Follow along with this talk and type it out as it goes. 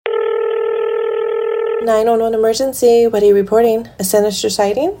911 emergency. What are you reporting? A sinister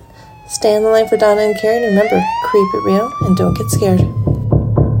sighting? Stay on the line for Donna and Karen. Remember, keep it real and don't get scared.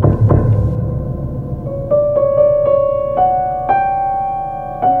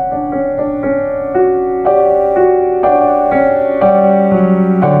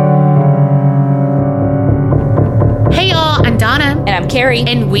 Hey y'all, I'm Donna. And I'm Carrie.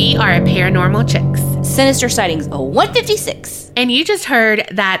 And we are Paranormal Chicks. Sinister Sightings 156. And you just heard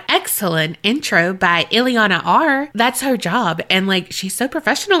that excellent intro by Ileana R. That's her job. And she's so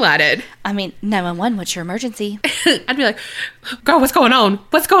professional at it. I mean, 911, what's your emergency? I'd be like, girl, what's going on?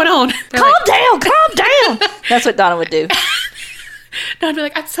 What's going on? Calm down. That's what Donna would do. No, I'd be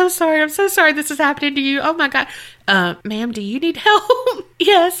like, I'm so sorry this is happening to you. Oh my God. Ma'am, do you need help?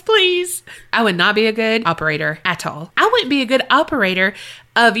 Yes, please. I would not be a good operator at all. I wouldn't be a good operator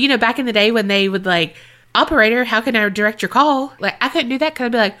of, back in the day when they would operator, how can I direct your call? I couldn't do that because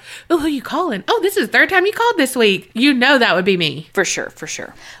I'd be like, oh, who are you calling? Oh, this is the third time you called this week. That would be me. For sure.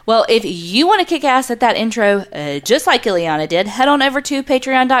 Well, if you want to kick ass at that intro, just like Ileana did, head on over to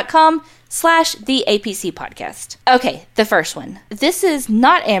patreon.com/the APC podcast. Okay, the first one. This is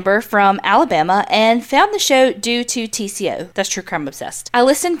not Amber from Alabama and found the show due to TCO. That's True Crime Obsessed. I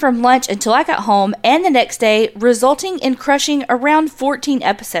listened from lunch until I got home and the next day, resulting in crushing around 14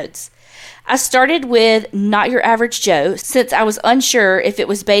 episodes. I started with Not Your Average Joe since I was unsure if it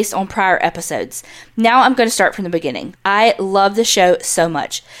was based on prior episodes. Now I'm going to start from the beginning. I love the show so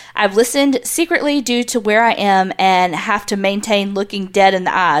much. I've listened secretly due to where I am and have to maintain looking dead in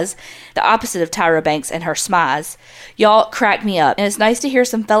the eyes, the opposite of Tyra Banks and her smize. Y'all crack me up, and it's nice to hear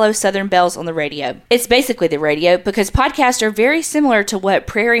some fellow Southern belles on the radio. It's basically the radio because podcasts are very similar to what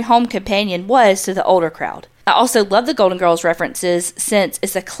Prairie Home Companion was to the older crowd. I also love the Golden Girls references since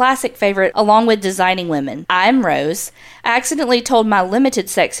it's a classic favorite along with Designing Women. I'm Rose. I accidentally told my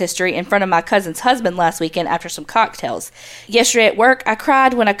limited sex history in front of my cousin's husband last weekend after some cocktails. Yesterday at work, I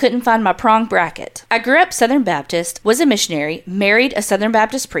cried when I couldn't find my prong bracket. I grew up Southern Baptist, was a missionary, married a Southern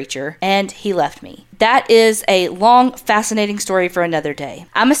Baptist preacher, and he left me. That is a long, fascinating story for another day.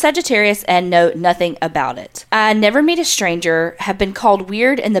 I'm a Sagittarius and know nothing about it. I never meet a stranger, have been called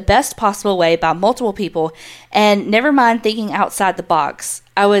weird in the best possible way by multiple people, and never mind thinking outside the box.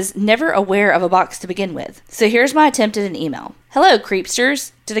 I was never aware of a box to begin with. So here's my attempt at an email. Hello,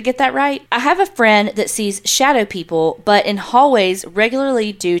 creepsters. Did I get that right? I have a friend that sees shadow people, but in hallways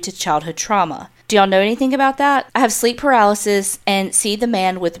regularly due to childhood trauma. Do y'all know anything about that? I have sleep paralysis and see the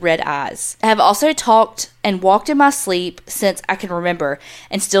man with red eyes. I have also talked and walked in my sleep since I can remember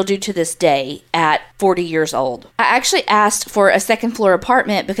and still do to this day at 40 years old. I actually asked for a second floor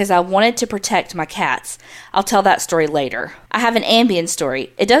apartment because I wanted to protect my cats. I'll tell that story later. I have an Ambien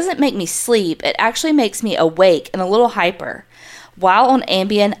story. It doesn't make me sleep. It actually makes me awake and a little hyper. While on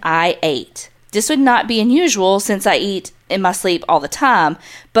Ambien, I ate. This would not be unusual since I eat in my sleep all the time,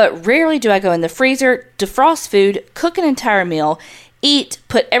 but rarely do I go in the freezer, defrost food, cook an entire meal, eat,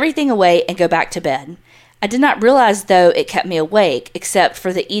 put everything away, and go back to bed. I did not realize, though, it kept me awake, except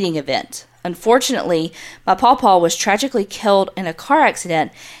for the eating event. Unfortunately, my pawpaw was tragically killed in a car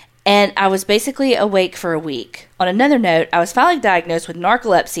accident, and I was basically awake for a week. On another note, I was finally diagnosed with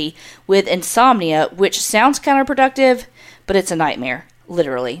narcolepsy with insomnia, which sounds counterproductive, but it's a nightmare.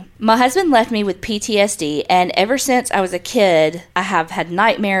 Literally. My husband left me with PTSD, and ever since I was a kid, I have had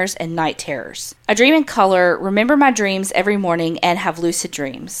nightmares and night terrors. I dream in color, remember my dreams every morning, and have lucid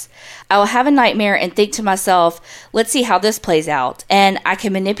dreams. I will have a nightmare and think to myself, let's see how this plays out, and I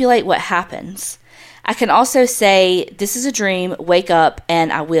can manipulate what happens. I can also say, this is a dream, wake up,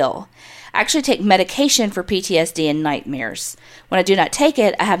 and I will. I actually take medication for PTSD and nightmares. When I do not take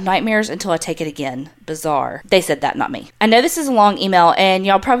it, I have nightmares until I take it again. Bizarre. They said that, not me. I know this is a long email, and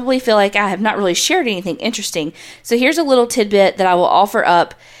y'all probably feel like I have not really shared anything interesting, so here's a little tidbit that I will offer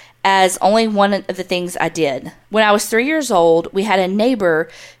up as only one of the things I did. When I was 3 years old, we had a neighbor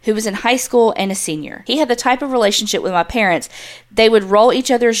who was in high school and a senior. He had the type of relationship with my parents. They would roll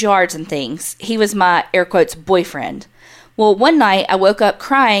each other's yards and things. He was my, air quotes, boyfriend. Well, one night I woke up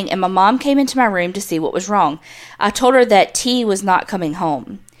crying and my mom came into my room to see what was wrong. I told her that T was not coming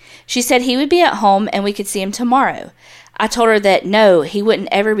home. She said he would be at home and we could see him tomorrow. I told her that no, he wouldn't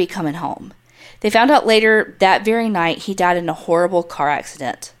ever be coming home. They found out later that very night he died in a horrible car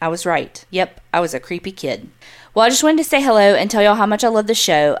accident. I was right. Yep, I was a creepy kid. Well, I just wanted to say hello and tell y'all how much I love the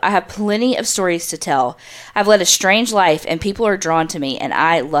show. I have plenty of stories to tell. I've led a strange life, and people are drawn to me, and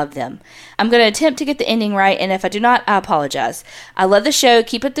I love them. I'm going to attempt to get the ending right, and if I do not, I apologize. I love the show.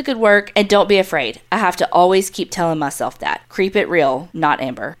 Keep up the good work, and don't be afraid. I have to always keep telling myself that. Creep it real, not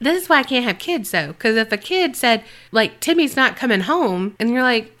Amber. This is why I can't have kids, though. Because if a kid said, like, Timmy's not coming home, and you're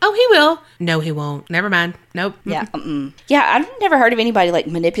like, oh, he will. No, he won't. Never mind. Nope. Yeah. Yeah, I've never heard of anybody, like,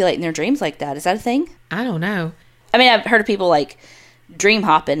 manipulating their dreams like that. Is that a thing? I don't know. I mean, I've heard of people, like, dream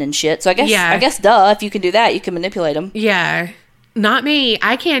hopping and shit. So I guess, duh, if you can do that, you can manipulate them. Yeah. Not me.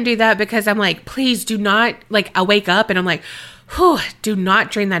 I can't do that because I'm like, please do not, like, I wake up and I'm like, whew, do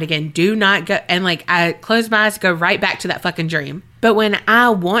not dream that again. Do not go. And, like, I close my eyes, go right back to that fucking dream. But when I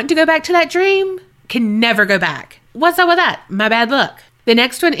want to go back to that dream, can never go back. What's up with that? My bad luck. The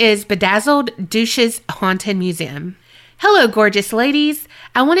next one is Bedazzled Douche's Haunted Museum. Hello, gorgeous ladies.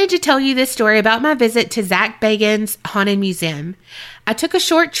 I wanted to tell you this story about my visit to Zach Bagans' Haunted Museum. I took a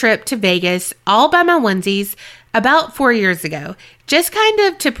short trip to Vegas, all by my onesies, about 4 years ago. Just kind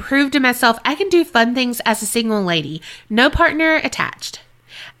of to prove to myself I can do fun things as a single lady, no partner attached.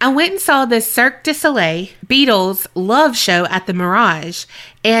 I went and saw the Cirque du Soleil Beatles Love Show at the Mirage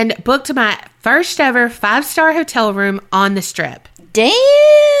and booked my first ever 5-star hotel room on the Strip. Damn!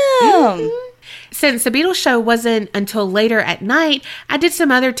 Mm-hmm. Since the Beatles show wasn't until later at night, I did some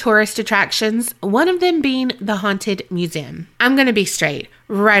other tourist attractions, one of them being the Haunted Museum. I'm going to be straight,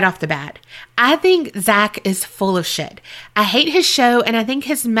 right off the bat. I think Zach is full of shit. I hate his show, and I think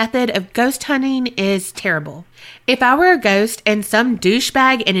his method of ghost hunting is terrible. If I were a ghost and some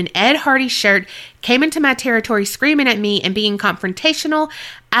douchebag in an Ed Hardy shirt came into my territory screaming at me and being confrontational,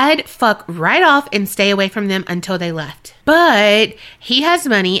 I'd fuck right off and stay away from them until they left. But he has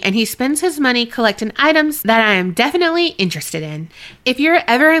money and he spends his money collecting items that I am definitely interested in. If you're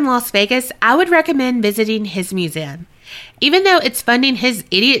ever in Las Vegas, I would recommend visiting his museum. Even though it's funding his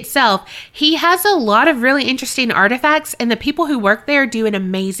idiot self, he has a lot of really interesting artifacts and the people who work there do an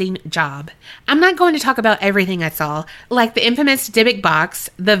amazing job. I'm not going to talk about everything I saw, like the infamous Dybbuk box,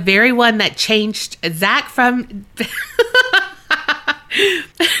 the very one that changed Zach from...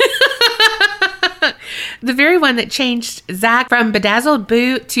 the very one that changed Zach from Bedazzled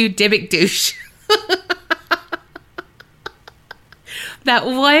Boo to Dybbuk Douche. That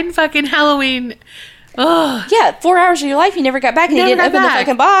one fucking Halloween... Oh. Yeah, 4 hours of your life you never got back and you didn't open the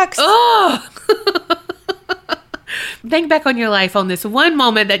fucking box. Oh. Think back on your life on this one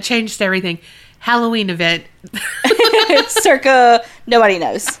moment that changed everything. Halloween event. Circa, nobody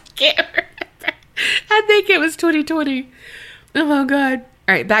knows. Can't remember. I think it was 2020. Oh my God.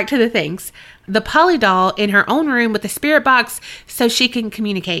 All right, back to the things. The Polly doll in her own room with a spirit box so she can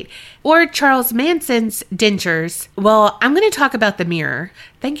communicate. Or Charles Manson's dentures. Well, I'm going to talk about the mirror.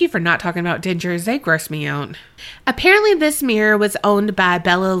 Thank you for not talking about dentures. They gross me out. Apparently this mirror was owned by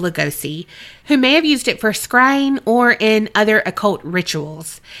Bela Lugosi, who may have used it for scrying or in other occult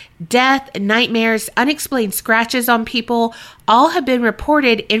rituals. Death, nightmares, unexplained scratches on people all have been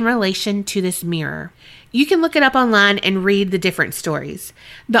reported in relation to this mirror. You can look it up online and read the different stories.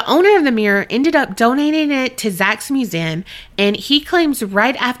 The owner of the mirror ended up donating it to Zach's museum, and he claims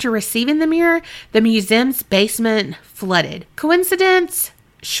right after receiving the mirror, the museum's basement flooded. Coincidence?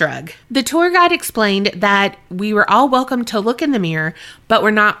 Shrug. The tour guide explained that we were all welcome to look in the mirror, but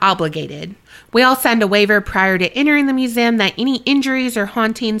we're not obligated. We all signed a waiver prior to entering the museum that any injuries or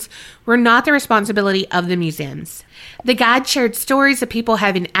hauntings were not the responsibility of the museums. The guide shared stories of people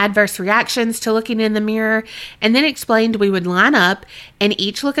having adverse reactions to looking in the mirror and then explained we would line up and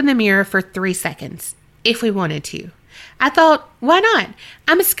each look in the mirror for 3 seconds, if we wanted to. I thought, why not?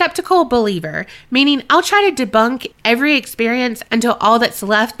 I'm a skeptical believer, meaning I'll try to debunk every experience until all that's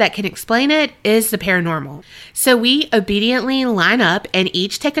left that can explain it is the paranormal. So we obediently line up and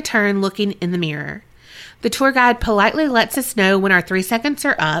each take a turn looking in the mirror. The tour guide politely lets us know when our 3 seconds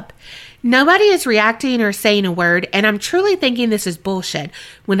are up. Nobody is reacting or saying a word, and I'm truly thinking this is bullshit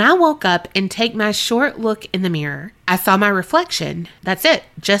when I woke up and take my short look in the mirror. I saw my reflection. That's it,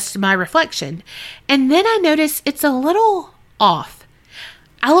 just my reflection. And then I noticed it's a little off.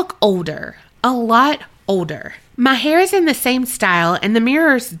 I look older, a lot older. My hair is in the same style, and the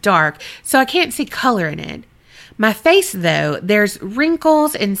mirror is dark, so I can't see color in it. My face, though, there's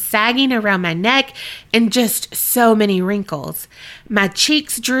wrinkles and sagging around my neck and just so many wrinkles. My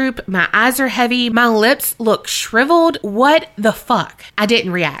cheeks droop, my eyes are heavy, my lips look shriveled. What the fuck? I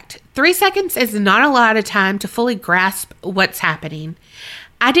didn't react. 3 seconds is not a lot of time to fully grasp what's happening.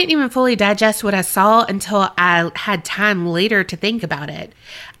 I didn't even fully digest what I saw until I had time later to think about it.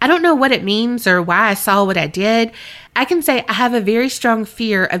 I don't know what it means or why I saw what I did. I can say I have a very strong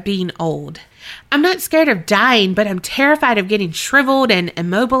fear of being old. I'm not scared of dying, but I'm terrified of getting shriveled and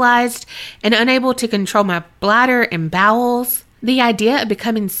immobilized and unable to control my bladder and bowels. The idea of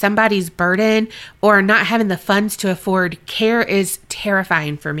becoming somebody's burden or not having the funds to afford care is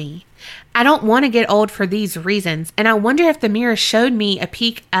terrifying for me. I don't want to get old for these reasons, and I wonder if the mirror showed me a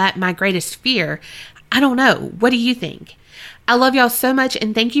peek at my greatest fear. I don't know. What do you think? I love y'all so much,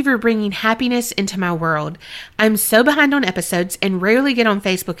 and thank you for bringing happiness into my world. I'm so behind on episodes and rarely get on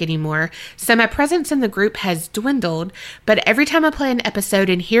Facebook anymore, so my presence in the group has dwindled, but every time I play an episode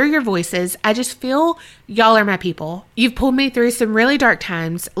and hear your voices, I just feel y'all are my people. You've pulled me through some really dark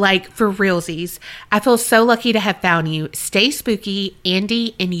times, like for realsies. I feel so lucky to have found you. Stay spooky,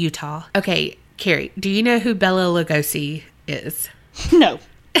 Andy in Utah. Okay, Carrie, do you know who Bela Lugosi is? No.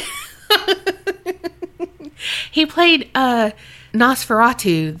 He played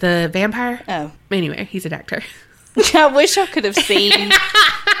Nosferatu, the vampire. Oh. Anyway, he's an actor. I wish I could have seen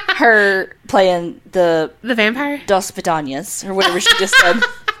her playing the vampire? Dos Vidanias, or whatever she just said.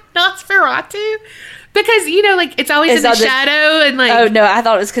 Nosferatu? Because, you know, like, it's always in the shadow and, like... Oh, no, I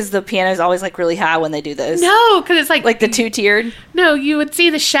thought it was because the piano's always, like, really high when they do those. No, because it's, like... Like the two-tiered? No, you would see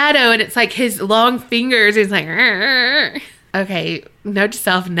the shadow, and it's, like, his long fingers. He's like... Arr. Okay, note to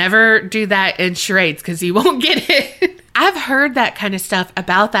self, never do that in charades because you won't get it. I've heard that kind of stuff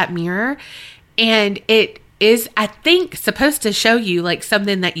about that mirror, and it is, I think, supposed to show you like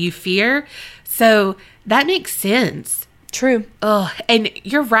something that you fear. So that makes sense. True. Oh, and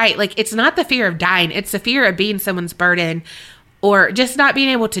you're right. Like, it's not the fear of dying. It's the fear of being someone's burden or just not being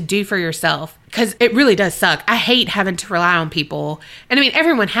able to do for yourself. Because it really does suck. I hate having to rely on people. And I mean,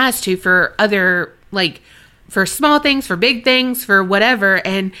 everyone has to for other, like... for small things, for big things, for whatever.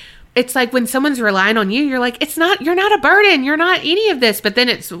 And it's like when someone's relying on you, you're like, you're not a burden. You're not any of this. But then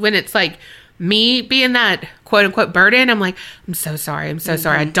it's when it's like me being that quote unquote burden, I'm like, I'm so sorry. I'm so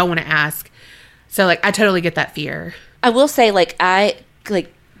sorry. I don't want to ask. So like, I totally get that fear. I will say, like, I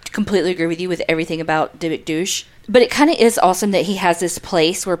like completely agree with you with everything about Dybbuk Douche. But it kind of is awesome that he has this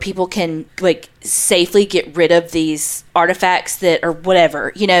place where people can, like, safely get rid of these artifacts that are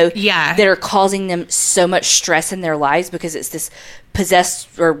whatever, you know, yeah, that are causing them so much stress in their lives because it's this possessed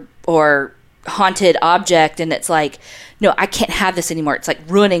or haunted object. And it's like, no, I can't have this anymore. It's like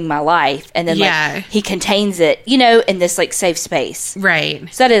ruining my life. And then like he contains it, you know, in this like safe space.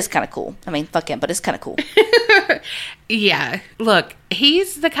 Right. So that is kind of cool. I mean, fuck him, but it's kind of cool. Yeah. Look,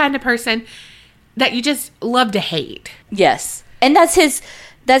 he's the kind of person that you just love to hate. Yes. And that's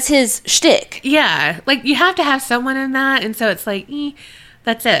his shtick. Yeah. Like, you have to have someone in that. And so it's like,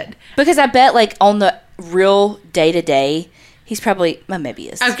 that's it. Because I bet, like, on the real day-to-day, he's probably... Well, maybe he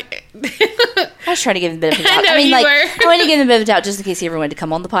is. Okay. I was trying to give him a bit of a doubt. I mean, like, I wanted to give him a bit of a doubt just in case he ever wanted to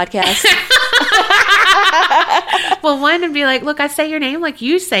come on the podcast. Well, one would be like, look, I say your name like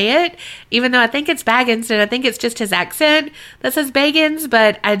you say it, even though I think it's Baggins, and I think it's just his accent that says Baggins,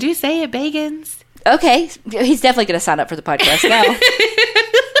 but I do say it Baggins. Okay. He's definitely going to sign up for the podcast now.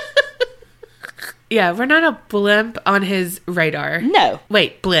 Yeah, we're not a blimp on his radar. No.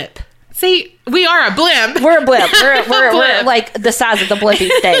 Wait, blip. See, we are a blimp. We're a blimp. We're like the size of the blimpy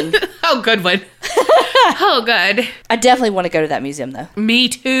thing. Oh, good one. Oh, good. I definitely want to go to that museum, though. Me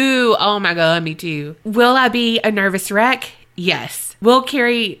too. Oh, my God, me too. Will I be a nervous wreck? Yes. Will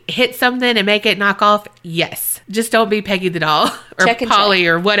Carrie hit something and make it knock off? Yes. Just don't be Peggy the doll or Polly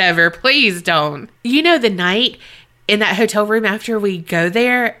or whatever. Please don't. You know, the night in that hotel room after we go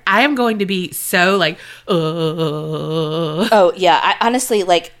there, I am going to be so like, Oh, yeah. I honestly,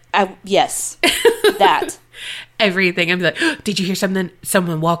 like, yes. That. Everything. I'm like, did you hear something?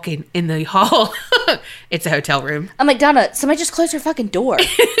 Someone walking in the hall. It's a hotel room. I'm like, Donna, somebody just closed her fucking door.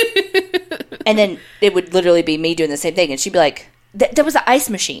 And then it would literally be me doing the same thing. And she'd be like, there was an ice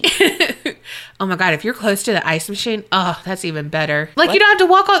machine. Oh my God, if you're close to the ice machine, oh, that's even better. Like, what? You don't have to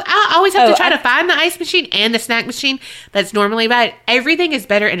walk all... I always have to try to find the ice machine and the snack machine that's normally bad. Everything is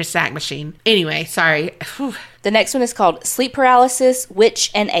better in a snack machine. Anyway, sorry. Whew. The next one is called Sleep Paralysis,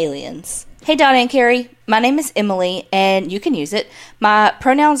 Witch, and Aliens. Hey, Donna and Carrie. My name is Emily, and you can use it. My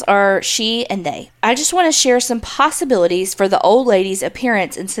pronouns are she and they. I just want to share some possibilities for the old lady's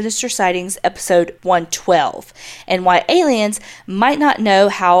appearance in Sinister Sightings episode 112, and why aliens might not know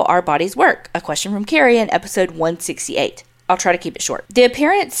how our bodies work. A question from Carrie in episode 168. I'll try to keep it short. The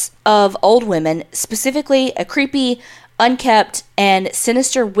appearance of old women, specifically a creepy, unkept, and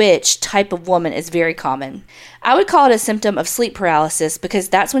sinister witch type of woman is very common. I would call it a symptom of sleep paralysis because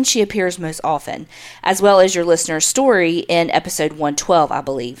that's when she appears most often, as well as your listener's story in episode 112, I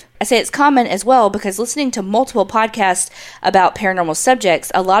believe. I say it's common as well because listening to multiple podcasts about paranormal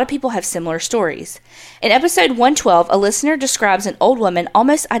subjects, a lot of people have similar stories. In episode 112, a listener describes an old woman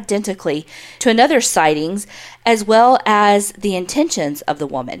almost identically to another sightings, as well as the intentions of the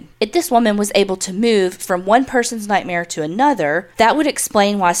woman. If this woman was able to move from one person's nightmare to another, that would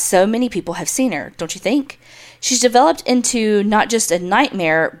explain why so many people have seen her, don't you think? She's developed into not just a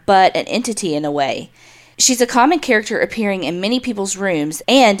nightmare, but an entity in a way. She's a common character appearing in many people's rooms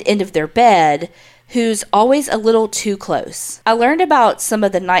and end of their bed, who's always a little too close. I learned about some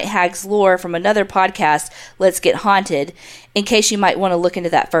of the night hags lore from another podcast, Let's Get Haunted, in case you might want to look into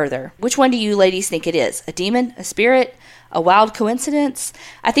that further. Which one do you ladies think it is? A demon? A spirit? A wild coincidence?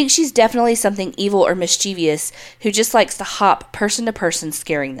 I think she's definitely something evil or mischievous who just likes to hop person to person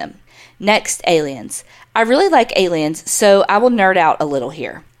scaring them. Next, aliens. I really like aliens, so I will nerd out a little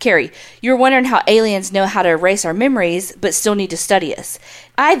here. Carrie, you're wondering how aliens know how to erase our memories, but still need to study us.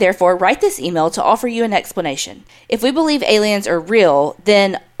 I, therefore, write this email to offer you an explanation. If we believe aliens are real,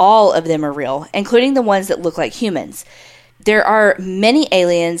 then all of them are real, including the ones that look like humans. There are many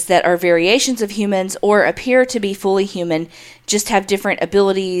aliens that are variations of humans or appear to be fully human, just have different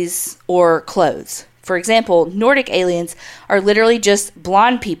abilities or clothes. For example, Nordic aliens are literally just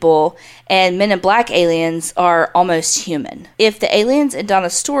blonde people, and Men in Black aliens are almost human. If the aliens in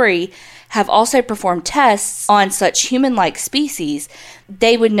Donna's story have also performed tests on such human-like species,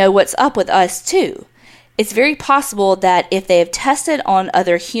 they would know what's up with us too. It's very possible that if they have tested on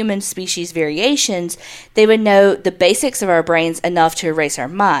other human species variations, they would know the basics of our brains enough to erase our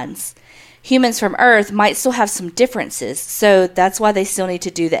minds. Humans from Earth might still have some differences, so that's why they still need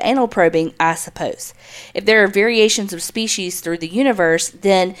to do the anal probing, I suppose. If there are variations of species through the universe,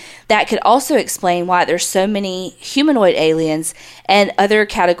 then that could also explain why there's so many humanoid aliens and other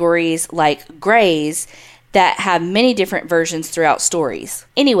categories like greys that have many different versions throughout stories.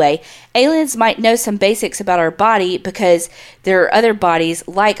 Anyway, aliens might know some basics about our body because there are other bodies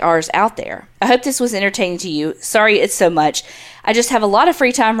like ours out there. I hope this was entertaining to you. Sorry it's so much. I just have a lot of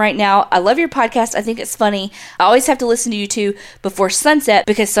free time right now. I love your podcast. I think it's funny. I always have to listen to you two before sunset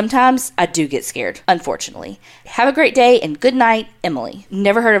because sometimes I do get scared, unfortunately. Have a great day and good night, Emily.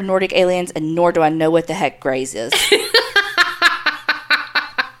 Never heard of Nordic aliens and nor do I know what the heck Greys is.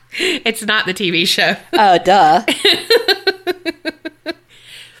 It's not the TV show. Oh, duh.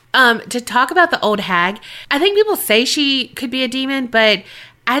 To talk about the old hag, I think people say she could be a demon, but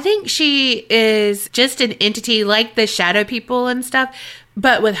I think she is just an entity like the shadow people and stuff.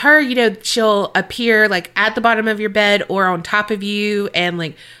 But with her, you know, she'll appear like at the bottom of your bed or on top of you and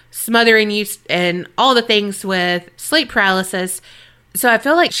like smothering you and all the things with sleep paralysis. So I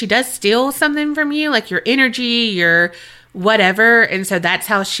feel like she does steal something from you, like your energy, your whatever. And so that's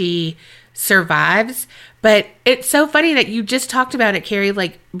how she survives. But it's so funny that you just talked about it, Carrie.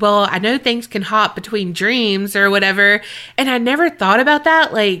 Like, well, I know things can hop between dreams or whatever. And I never thought about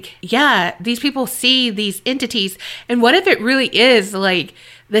that. Like, yeah, these people see these entities. And what if it really is like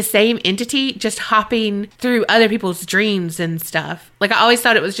the same entity just hopping through other people's dreams and stuff? Like, I always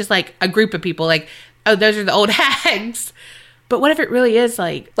thought it was just like a group of people. Like, oh, those are the old hags. But what if it really is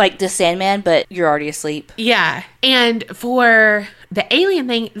like the Sandman, but you're already asleep? Yeah. And for the alien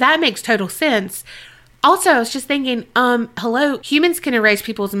thing, that makes total sense. Also, I was just thinking, hello, humans can erase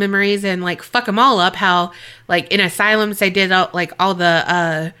people's memories and like fuck them all up. How like in asylums they did all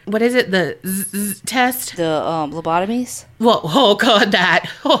the what is it, the test, the lobotomies. Well, oh god, that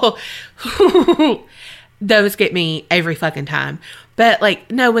those get me every fucking time. But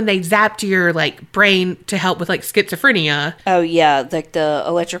like no, when they zapped your like brain to help with like schizophrenia. Oh yeah, like the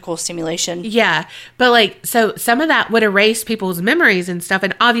electrical stimulation. Yeah, but like so some of that would erase people's memories and stuff,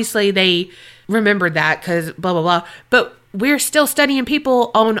 and obviously they remembered that because blah blah blah. But we're still studying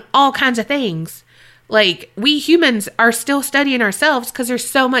people on all kinds of things. Like we humans are still studying ourselves because there's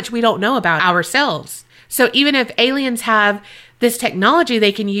so much we don't know about ourselves. So even if aliens have this technology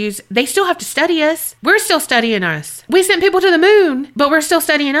they can use, they still have to study us. We're still studying us. We sent people to the moon, but we're still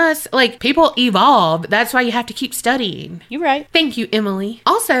studying us. Like, people evolve. That's why you have to keep studying. You're right. Thank you, Emily.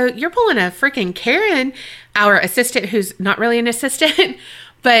 Also, you're pulling a freaking Karen, our assistant, who's not really an assistant,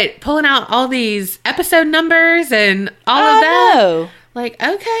 but pulling out all these episode numbers and all of that. No. Like,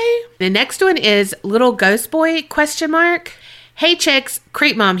 okay. The next one is Little Ghost Boy, ? Hey, chicks,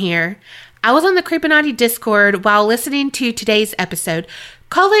 Creep Mom here. I was on the Creepinati Discord while listening to today's episode.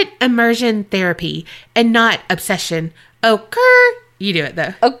 Call it immersion therapy and not obsession. Okay. You do it,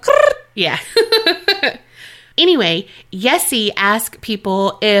 though. Okay. Yeah. Anyway, Yessie asked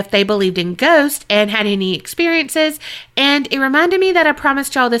people if they believed in ghosts and had any experiences, and it reminded me that I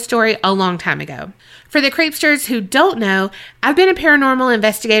promised y'all this story a long time ago. For the creepsters who don't know, I've been a paranormal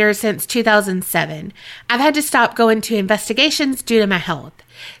investigator since 2007. I've had to stop going to investigations due to my health.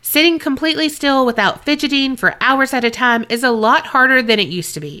 Sitting completely still without fidgeting for hours at a time is a lot harder than it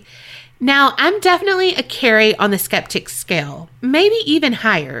used to be. Now, I'm definitely a Carrie on the skeptic scale, maybe even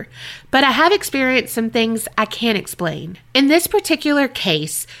higher, but I have experienced some things I can't explain. In this particular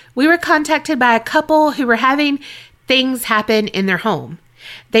case, we were contacted by a couple who were having things happen in their home.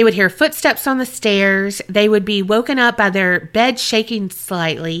 They would hear footsteps on the stairs, they would be woken up by their bed shaking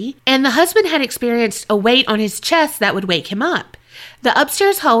slightly, and the husband had experienced a weight on his chest that would wake him up. The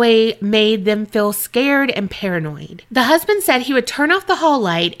upstairs hallway made them feel scared and paranoid. The husband said he would turn off the hall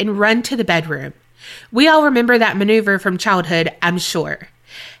light and run to the bedroom. We all remember that maneuver from childhood, I'm sure.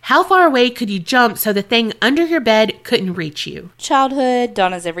 How far away could you jump so the thing under your bed couldn't reach you? Childhood,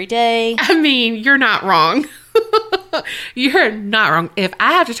 Donna's every day. I mean, you're not wrong. You're not wrong. If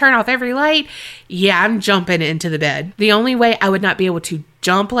I have to turn off every light, yeah, I'm jumping into the bed. The only way I would not be able to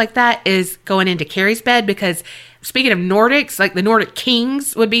jump like that is going into Carrie's bed, because speaking of Nordics, like the Nordic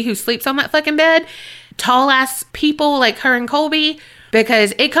kings would be who sleeps on that fucking bed. Tall ass people like her and Colby,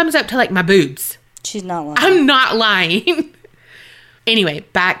 because it comes up to like my boobs. She's not lying. I'm not lying. Anyway,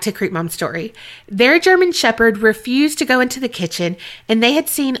 back to Creep Mom's story. Their German Shepherd refused to go into the kitchen, and they had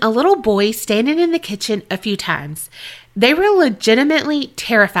seen a little boy standing in the kitchen a few times. They were legitimately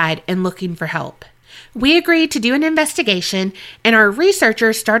terrified and looking for help. We agreed to do an investigation, and our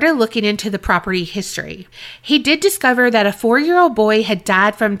researchers started looking into the property history. He did discover that a 4-year-old boy had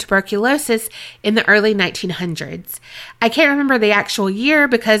died from tuberculosis in the early 1900s. I can't remember the actual year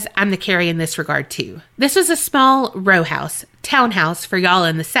because I'm the Carrie in this regard too. This was a small row house, townhouse for y'all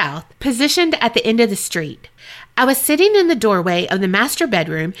in the South, positioned at the end of the street. I was sitting in the doorway of the master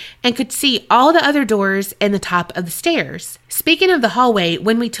bedroom and could see all the other doors and the top of the stairs. Speaking of the hallway,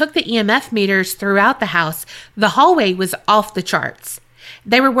 when we took the EMF meters throughout the house, the hallway was off the charts.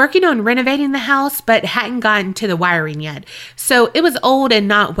 They were working on renovating the house, but hadn't gotten to the wiring yet, so it was old and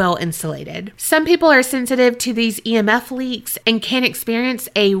not well insulated. Some people are sensitive to these EMF leaks and can experience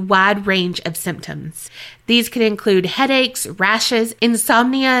a wide range of symptoms. These could include headaches, rashes,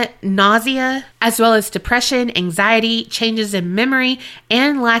 insomnia, nausea, as well as depression, anxiety, changes in memory,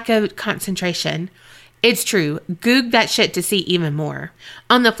 and lack of concentration. It's true. Goog that shit to see even more.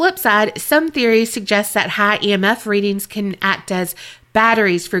 On the flip side, some theories suggest that high EMF readings can act as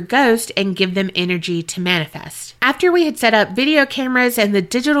batteries for ghosts and give them energy to manifest. After we had set up video cameras and the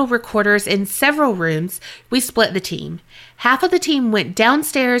digital recorders in several rooms, we split the team. Half of the team went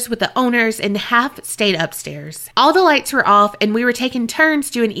downstairs with the owners and half stayed upstairs. All the lights were off and we were taking turns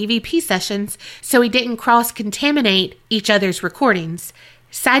doing EVP sessions so we didn't cross-contaminate each other's recordings.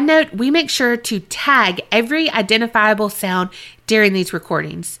 Side note, we make sure to tag every identifiable sound during these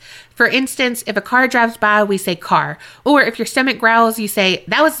recordings. For instance, if a car drives by, we say car. Or if your stomach growls, you say,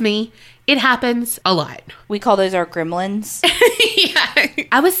 that was me. It happens a lot. We call those our gremlins. Yeah.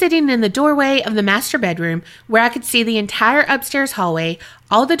 I was sitting in the doorway of the master bedroom where I could see the entire upstairs hallway,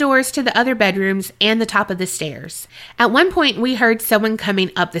 all the doors to the other bedrooms, and the top of the stairs. At one point, we heard someone coming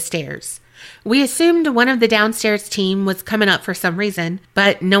up the stairs. We assumed one of the downstairs team was coming up for some reason,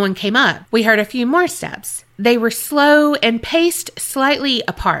 but no one came up. We heard a few more steps. They were slow and paced slightly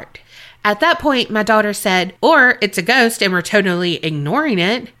apart. At that point, my daughter said, or it's a ghost and we're totally ignoring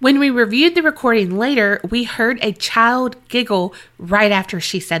it. When we reviewed the recording later, we heard a child giggle right after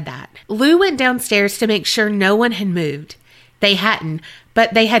she said that. Lou went downstairs to make sure no one had moved. They hadn't,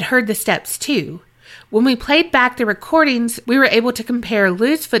 but they had heard the steps too. When we played back the recordings, we were able to compare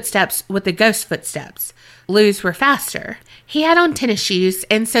Lou's footsteps with the ghost footsteps. Lou's were faster. He had on tennis shoes,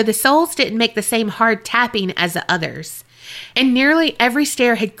 and so the soles didn't make the same hard tapping as the others. And nearly every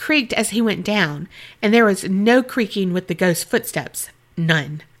stair had creaked as he went down, and there was no creaking with the ghost footsteps.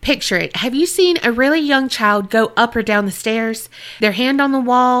 None. Picture it. Have you seen a really young child go up or down the stairs? Their hand on the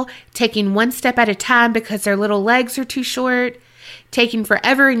wall, taking one step at a time because their little legs are too short, taking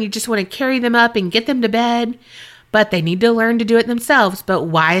forever and you just want to carry them up and get them to bed. But they need to learn to do it themselves. But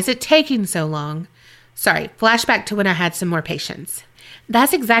why is it taking so long? Sorry, flashback to when I had some more patience.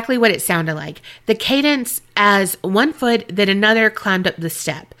 That's exactly what it sounded like. The cadence as one foot, then another climbed up the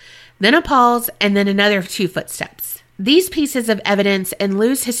step. Then a pause, and then another 2 footsteps. These pieces of evidence and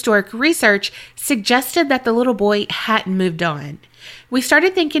Lou's historic research suggested that the little boy hadn't moved on. We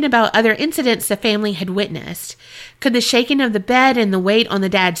started thinking about other incidents the family had witnessed. Could the shaking of the bed and the weight on the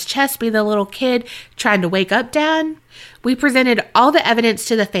dad's chest be the little kid trying to wake up Dad? We presented all the evidence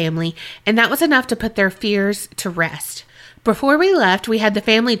to the family, and that was enough to put their fears to rest. Before we left, we had the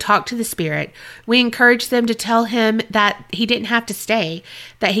family talk to the spirit. We encouraged them to tell him that he didn't have to stay,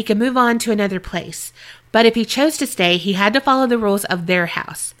 that he could move on to another place. But if he chose to stay, he had to follow the rules of their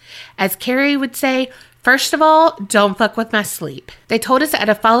house. As Carrie would say, first of all, don't fuck with my sleep. They told us at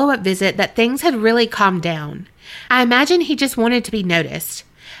a follow-up visit that things had really calmed down. I imagine he just wanted to be noticed.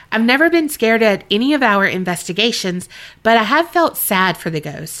 I've never been scared at any of our investigations, but I have felt sad for the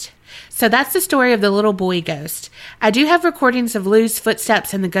ghost. So that's the story of the little boy ghost. I do have recordings of Lou's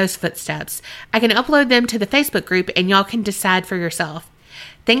footsteps and the ghost footsteps. I can upload them to the Facebook group and y'all can decide for yourself.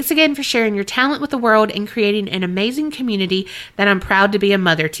 Thanks again for sharing your talent with the world and creating an amazing community that I'm proud to be a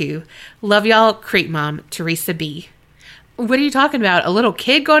mother to. Love y'all, Creep Mom, Teresa B. What are you talking about? A little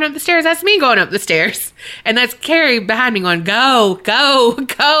kid going up the stairs? That's me going up the stairs. And that's Carrie behind me going, go, go,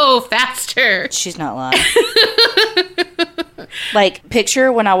 go, faster. She's not lying. Like,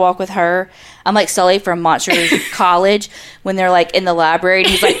 picture when I walk with her, I'm like Sully from Monster College when they're like in the library and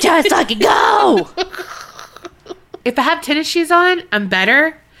he's like, just fucking go. If I have tennis shoes on, I'm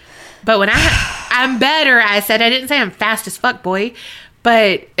better. But when I'm better, I said, I didn't say I'm fast as fuck, boy.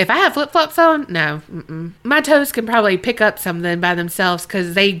 But if I have flip-flops on, no. My toes can probably pick up something by themselves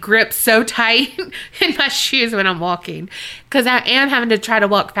because they grip so tight in my shoes when I'm walking. Because I am having to try to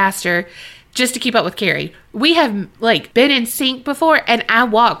walk faster just to keep up with Carrie. We have, like, been in sync before, and I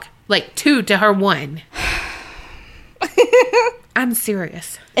walk, like, 2 to her 1. I'm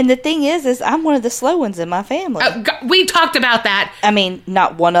serious. And the thing is I'm one of the slow ones in my family. We talked about that. I mean,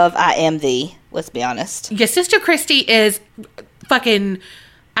 not one of, I am the, let's be honest. Your sister Christy is fucking,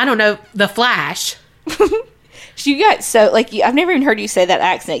 I don't know, the Flash. You got so, like, I've never even heard you say that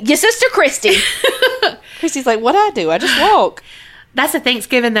accent. Your sister Christy. Christy's like, what I do? I just walk. That's a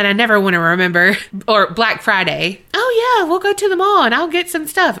Thanksgiving that I never want to remember. Or Black Friday. Oh, yeah, we'll go to the mall and I'll get some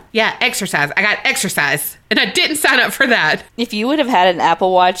stuff. Yeah, exercise. I got exercise. And I didn't sign up for that. If you would have had an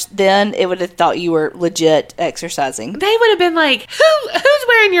Apple Watch then, it would have thought you were legit exercising. They would have been like, who's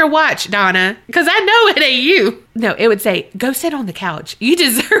wearing your watch, Donna? Because I know it ain't you. No, it would say, go sit on the couch. You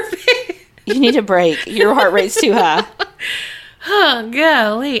deserve it. You need a break. Your heart rate's too high. Oh,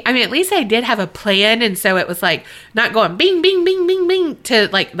 golly. I mean, at least I did have a plan, and so it was, like, not going bing, bing, bing, bing, bing to,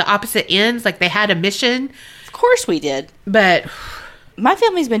 like, the opposite ends. Like, they had a mission. Of course we did. But my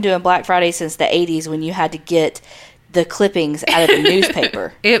family's been doing Black Friday since the 80s when you had to get the clippings out of the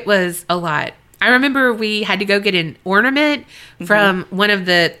newspaper. It was a lot. I remember we had to go get an ornament from one of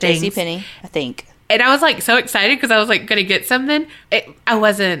the things. JCPenney, I think. And I was, like, so excited because I was, like, going to get something.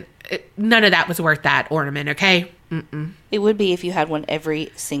 None of that was worth that ornament, okay? Mm-mm. It would be if you had one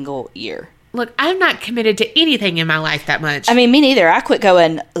every single year. Look, I'm not committed to anything in my life that much. I mean, me neither. I quit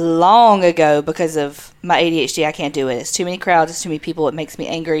going long ago because of my ADHD. I can't do it. It's too many crowds. It's too many people. It makes me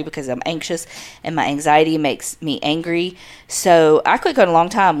angry because I'm anxious, and my anxiety makes me angry. So I quit going a long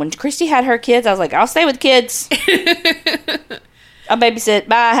time. When Christy had her kids, I was like, I'll stay with kids. I'll babysit.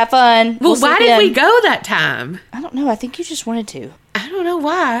 Bye. Have fun. Well, why did we go that time? I don't know. I think you just wanted to. I don't know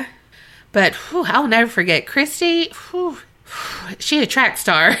why. But I'll never forget. Christy, she a track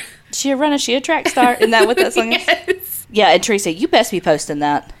star. She a track star. Isn't that what that song is? Yes. Yeah, and Teresa, you best be posting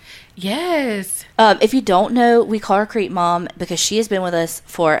that. Yes. If you don't know, we call her Creep Mom because she has been with us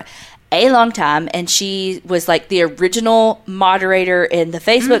for a long time, and she was like the original moderator in the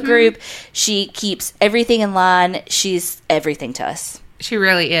Facebook group. She keeps everything in line. She's everything to us. She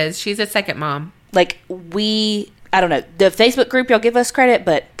really is. She's a second mom. Like, I don't know, the Facebook group, y'all give us credit,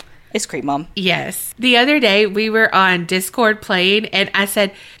 but it's Creep Mom. Yes. The other day, we were on Discord playing, and I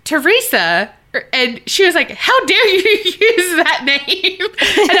said, Teresa, and she was like, how dare you use that name?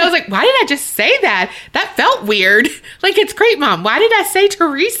 And I was like, why did I just say that? That felt weird. Like, it's Creep Mom. Why did I say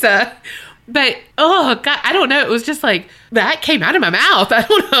Teresa? But, oh, God, I don't know. It was just like, that came out of my mouth. I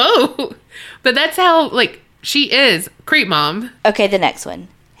don't know. But that's how, like, she is Creep Mom. Okay, the next one.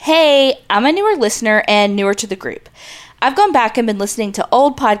 Hey, I'm a newer listener and newer to the group. I've gone back and been listening to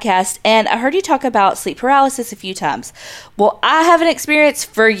old podcasts, and I heard you talk about sleep paralysis a few times. Well, I have an experience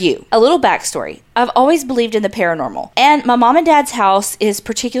for you. A little backstory. I've always believed in the paranormal, and my mom and dad's house is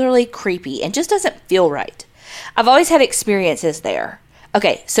particularly creepy and just doesn't feel right. I've always had experiences there.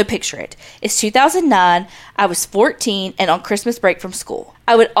 Okay, so picture it. It's 2009, I was 14 and on Christmas break from school.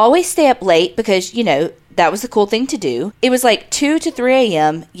 I would always stay up late because, that was the cool thing to do. It was like 2 to 3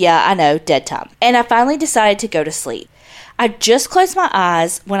 a.m. Yeah, I know, dead time. And I finally decided to go to sleep. I just closed my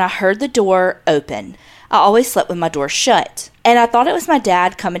eyes when I heard the door open. I always slept with my door shut. And I thought it was my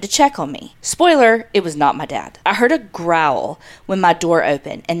dad coming to check on me. Spoiler, it was not my dad. I heard a growl when my door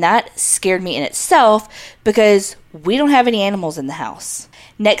opened, and that scared me in itself because we don't have any animals in the house.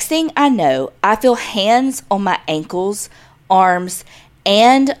 Next thing I know, I feel hands on my ankles, arms,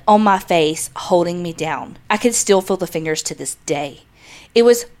 and on my face holding me down. I can still feel the fingers to this day. It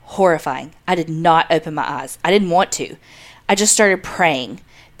was horrifying. I did not open my eyes. I didn't want to. I just started praying.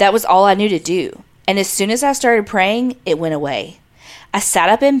 That was all I knew to do. And as soon as I started praying, it went away. I sat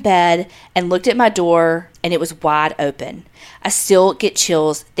up in bed and looked at my door, and it was wide open. I still get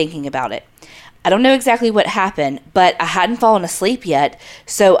chills thinking about it. I don't know exactly what happened, but I hadn't fallen asleep yet,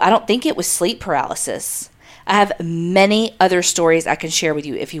 so I don't think it was sleep paralysis. I have many other stories I can share with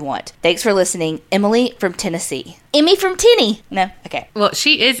you if you want. Thanks for listening. Emily from Tennessee. Emmy from Tenny. No? Okay. Well,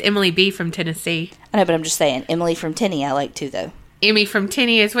 she is Emily B. from Tennessee. I know, but I'm just saying. Emily from Tenny I like too, though. Emmy from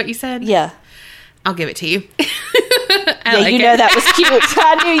Tenny is what you said? Yeah. I'll give it to you. Yeah, like you know that was cute.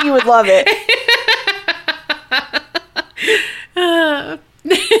 I knew you would love it.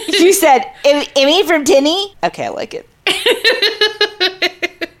 You said, Emmy from Tenny? Okay, I like it.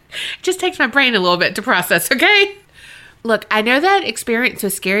 Just takes my brain a little bit to process, okay? Look, I know that experience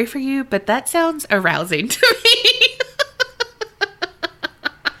was scary for you, but that sounds arousing to me.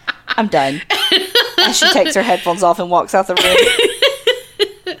 I'm done. And she takes her headphones off and walks out the room.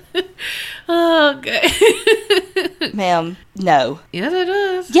 Oh, good. Ma'am, no. Yes, it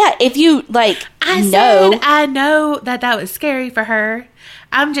is. Yeah, if you, I said I know that was scary for her.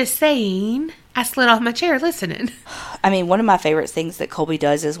 I'm just saying, I slid off my chair listening. I mean, one of my favorite things that Colby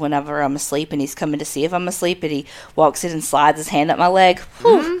does is whenever I'm asleep and he's coming to see if I'm asleep and he walks in and slides his hand up my leg.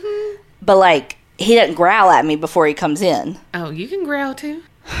 Mm-hmm. But, he doesn't growl at me before he comes in. Oh, you can growl too.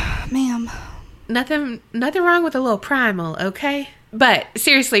 Ma'am. Nothing wrong with a little primal, okay? But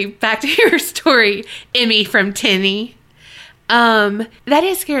seriously, back to your story, Emmy from Tenny. That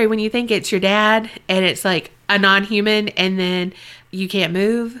is scary when you think it's your dad and it's like a non-human and then you can't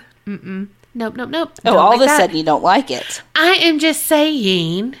move. Mm-mm. Nope. Oh, all of a sudden you don't like it. I am just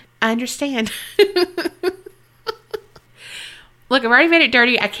saying, I understand. Look, I've already made it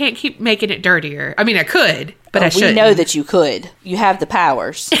dirty. I can't keep making it dirtier. I mean, I could, but I shouldn't. We know that you could. You have the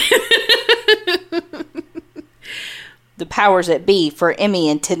powers. The powers that be for Emmy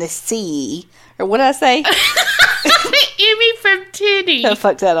in Tennessee. Or what did I say? Emmy from Tenny. I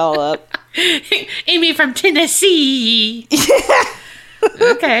fucked that all up. Emmy from Tennessee.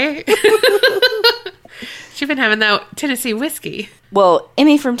 Okay. She's been having that Tennessee whiskey. Well,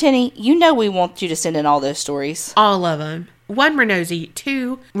 Emmy from Tenny, you know we want you to send in all those stories. All of them. 1, we're nosy.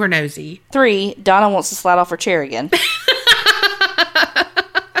 2, we're nosy. 3, Donna wants to slide off her chair again.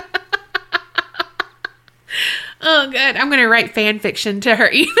 Oh, good. I'm going to write fan fiction to her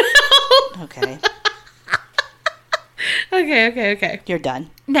email. Okay. Okay. You're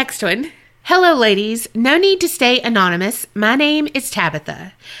done. Next one. Hello, ladies. No need to stay anonymous. My name is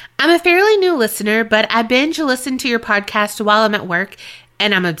Tabitha. I'm a fairly new listener, but I binge listen to your podcast while I'm at work,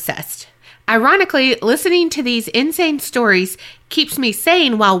 and I'm obsessed. Ironically, listening to these insane stories keeps me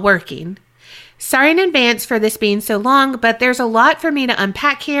sane while working. Sorry in advance for this being so long, but there's a lot for me to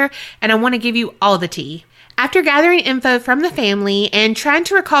unpack here, and I want to give you all the tea. After gathering info from the family and trying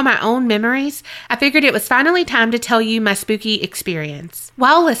to recall my own memories, I figured it was finally time to tell you my spooky experience.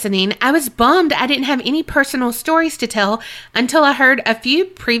 While listening, I was bummed I didn't have any personal stories to tell until I heard a few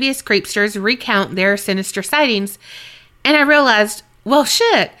previous creepsters recount their sinister sightings, and I realized, well,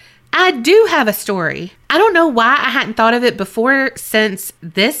 shit, I do have a story. I don't know why I hadn't thought of it before, since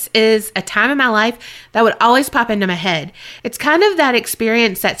this is a time in my life that would always pop into my head. It's kind of that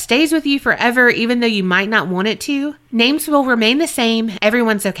experience that stays with you forever, even though you might not want it to. Names will remain the same.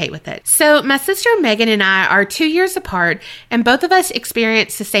 Everyone's okay with it. So my sister Megan and I are 2 years apart, and both of us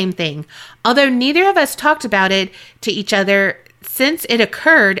experienced the same thing, although neither of us talked about it to each other since it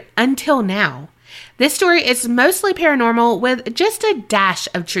occurred until now. This story is mostly paranormal with just a dash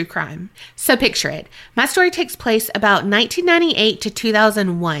of true crime. So picture it. My story takes place about 1998 to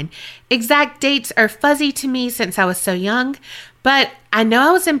 2001. Exact dates are fuzzy to me since I was so young, but I know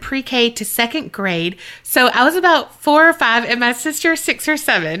I was in pre-K to 2nd grade, so I was about 4 or 5 and my sister 6 or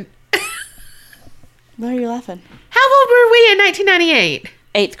 7. Why are you laughing? How old were we in 1998?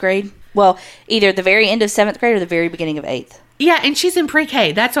 8th grade. Well, either the very end of 7th grade or the very beginning of 8th. Yeah, and she's in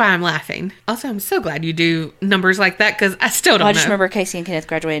pre-K. That's why I'm laughing. Also, I'm so glad you do numbers like that because I still don't know. I just remember Casey and Kenneth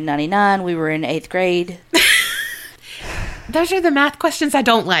graduated in 99. We were in 8th grade. Those are the math questions I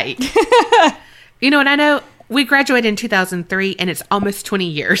don't like. You know what I know? We graduated in 2003, and it's almost 20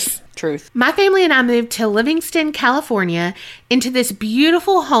 years. Truth. My family and I moved to Livingston, California, into this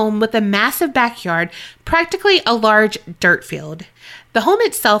beautiful home with a massive backyard, practically a large dirt field. The home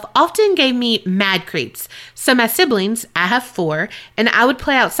itself often gave me mad creeps. So my siblings, I have 4, and I would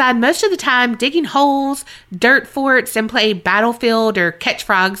play outside most of the time digging holes, dirt forts, and play Battlefield or catch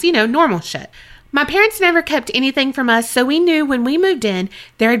frogs, normal shit. My parents never kept anything from us, so we knew when we moved in,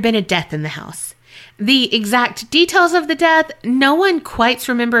 there had been a death in the house. The exact details of the death, no one quite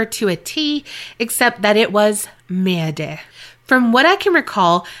remember to a T, except that it was murder. From what I can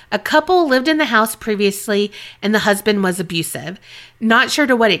recall, a couple lived in the house previously and the husband was abusive. Not sure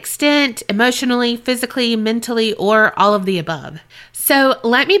to what extent, emotionally, physically, mentally, or all of the above. So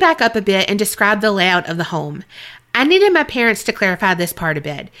let me back up a bit and describe the layout of the home. I needed my parents to clarify this part a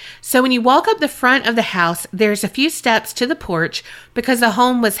bit. So when you walk up the front of the house, there's a few steps to the porch because the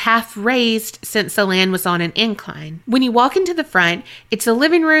home was half raised since the land was on an incline. When you walk into the front, it's a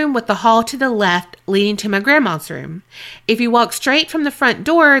living room with the hall to the left leading to my grandma's room. If you walk straight from the front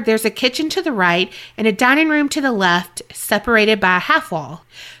door, there's a kitchen to the right and a dining room to the left, separated by a half wall.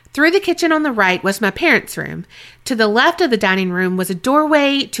 Through the kitchen on the right was my parents' room. To the left of the dining room was a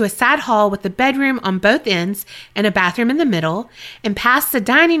doorway to a side hall with a bedroom on both ends and a bathroom in the middle. And past the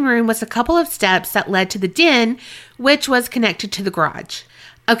dining room was a couple of steps that led to the den, which was connected to the garage.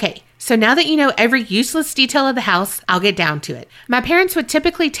 Okay, so now that you know every useless detail of the house, I'll get down to it. My parents would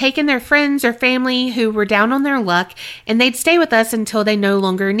typically take in their friends or family who were down on their luck, and they'd stay with us until they no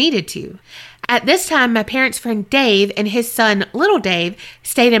longer needed to. At this time, my parents' friend Dave and his son, Little Dave,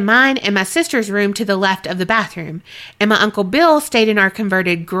 stayed in mine and my sister's room to the left of the bathroom, and my Uncle Bill stayed in our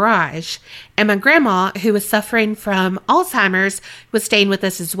converted garage, and my grandma, who was suffering from Alzheimer's, was staying with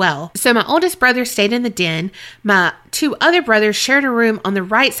us as well. So my oldest brother stayed in the den, my 2 other brothers shared a room on the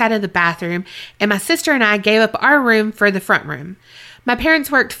right side of the bathroom, and my sister and I gave up our room for the front room. My parents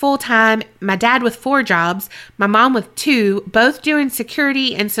worked full-time, my dad with 4 jobs, my mom with 2, both doing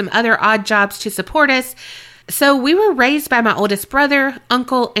security and some other odd jobs to support us. So we were raised by my oldest brother,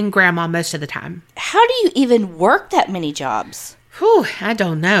 uncle, and grandma most of the time. How do you even work that many jobs? Whew, I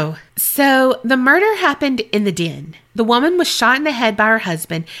don't know. So the murder happened in the den. The woman was shot in the head by her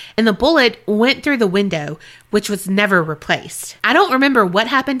husband, and the bullet went through the window, which was never replaced. I don't remember what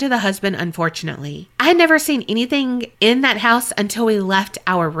happened to the husband, unfortunately. I had never seen anything in that house until we left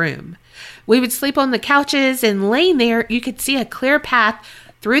our room. We would sleep on the couches, and laying there, you could see a clear path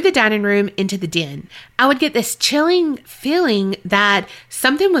through the dining room into the den. I would get this chilling feeling that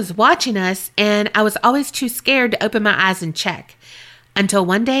something was watching us, and I was always too scared to open my eyes and check. Until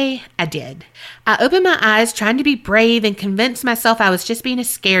one day, I did. I opened my eyes trying to be brave and convince myself I was just being a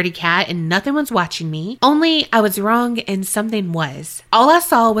scaredy cat and nothing was watching me. Only I was wrong and something was. All I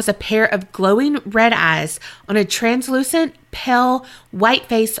saw was a pair of glowing red eyes on a translucent, pale, white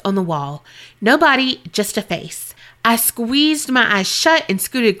face on the wall. No body, just a face. I squeezed my eyes shut and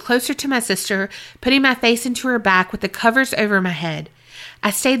scooted closer to my sister, putting my face into her back with the covers over my head. I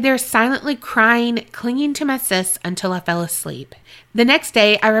stayed there silently crying, clinging to my sis until I fell asleep. The next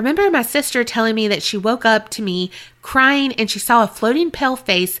day, I remember my sister telling me that she woke up to me crying and she saw a floating pale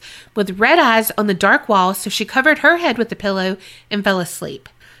face with red eyes on the dark wall, so she covered her head with the pillow and fell asleep.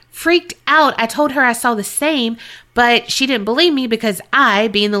 Freaked out, I told her I saw the same, but she didn't believe me because I,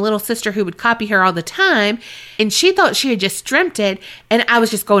 being the little sister who would copy her all the time, and she thought she had just dreamt it, and I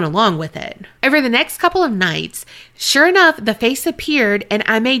was just going along with it. Over the next couple of nights, sure enough, the face appeared, and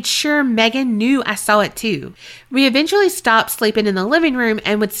I made sure Megan knew I saw it too. We eventually stopped sleeping in the living room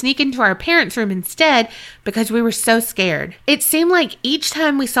and would sneak into our parents' room instead because we were so scared. It seemed like each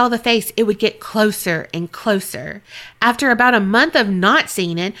time we saw the face, it would get closer and closer. After about a month of not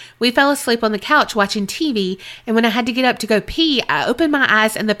seeing it, we fell asleep on the couch watching TV, and when I had to get up to go pee, I opened my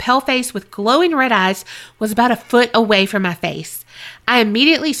eyes and the pale face with glowing red eyes was about a foot away from my face. I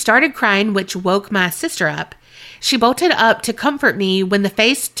immediately started crying, which woke my sister up. She bolted up to comfort me when the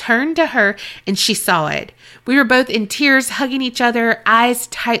face turned to her and she saw it. We were both in tears, hugging each other, eyes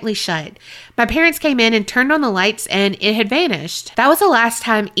tightly shut. My parents came in and turned on the lights and it had vanished. That was the last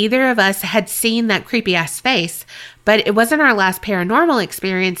time either of us had seen that creepy ass face, but it wasn't our last paranormal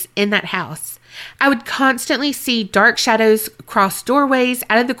experience in that house. I would constantly see dark shadows cross doorways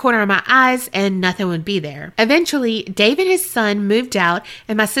out of the corner of my eyes and nothing would be there. Eventually, Dave and his son moved out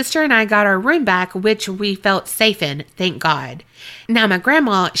and my sister and I got our room back, which we felt safe in, thank God. Now, my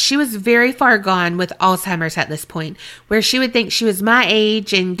grandma, she was very far gone with Alzheimer's at this point, where she would think she was my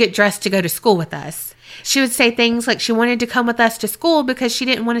age and get dressed to go to school with us. She would say things like she wanted to come with us to school because she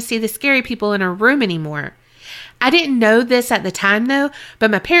didn't want to see the scary people in her room anymore. I didn't know this at the time though, but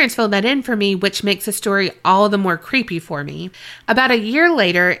my parents filled that in for me, which makes the story all the more creepy for me. About a year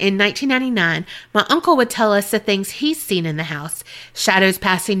later, in 1999, my uncle would tell us the things he's seen in the house. Shadows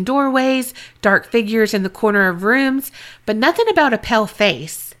passing doorways, dark figures in the corner of rooms, but nothing about a pale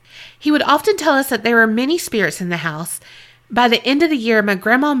face. He would often tell us that there were many spirits in the house. By the end of the year, my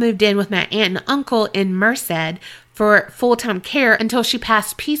grandma moved in with my aunt and uncle in Merced for full-time care until she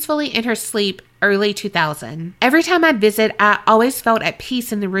passed peacefully in her sleep early 2000. Every time I'd visit, I always felt at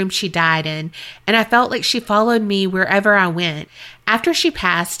peace in the room she died in, and I felt like she followed me wherever I went. After she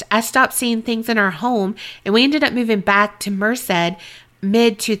passed, I stopped seeing things in our home, and we ended up moving back to Merced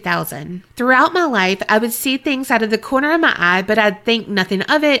mid-2000. Throughout my life, I would see things out of the corner of my eye, but I'd think nothing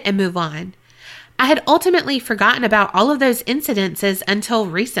of it and move on. I had ultimately forgotten about all of those incidences until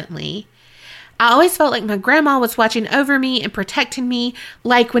recently. I always felt like my grandma was watching over me and protecting me.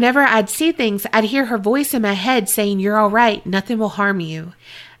 Like whenever I'd see things, I'd hear her voice in my head saying, "You're all right, nothing will harm you."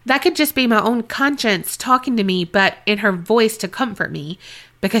 That could just be my own conscience talking to me, but in her voice to comfort me,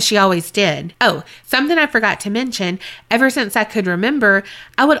 because she always did. Oh, something I forgot to mention, ever since I could remember,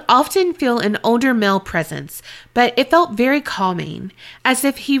 I would often feel an older male presence, but it felt very calming, as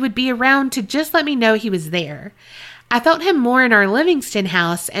if he would be around to just let me know he was there. I felt him more in our Livingston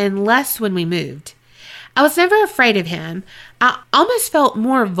house and less when we moved. I was never afraid of him. I almost felt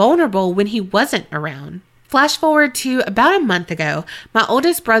more vulnerable when he wasn't around. Flash forward to about a month ago, my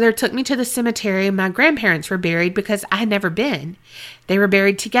oldest brother took me to the cemetery my grandparents were buried because I had never been. They were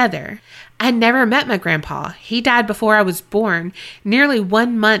buried together. I had never met my grandpa. He died before I was born, nearly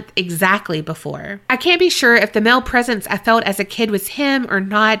 1 month exactly before. I can't be sure if the male presence I felt as a kid was him or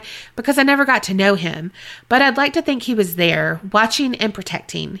not because I never got to know him, but I'd like to think he was there, watching and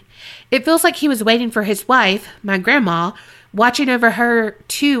protecting. It feels like he was waiting for his wife, my grandma, watching over her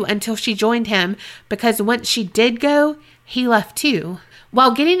too until she joined him, because once she did go, he left too.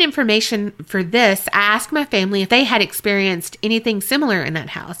 While getting information for this, I asked my family if they had experienced anything similar in that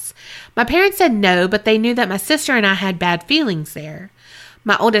house. My parents said no, but they knew that my sister and I had bad feelings there.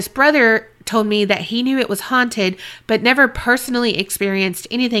 My oldest brother told me that he knew it was haunted, but never personally experienced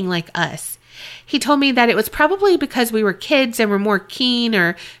anything like us. He told me that it was probably because we were kids and were more keen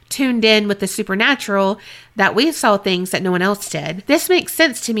or tuned in with the supernatural that we saw things that no one else did. This makes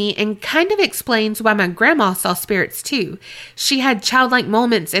sense to me and kind of explains why my grandma saw spirits too. She had childlike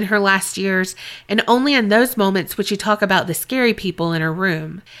moments in her last years, and only in those moments would she talk about the scary people in her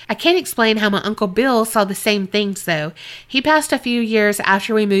room. I can't explain how my Uncle Bill saw the same things though. He passed a few years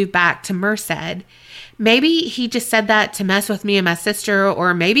after we moved back to Merced. Maybe he just said that to mess with me and my sister,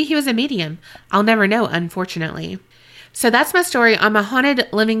 or maybe he was a medium. I'll never know, unfortunately. So that's my story on my haunted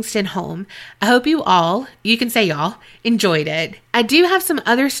Livingston home. I hope you can say y'all, enjoyed it. I do have some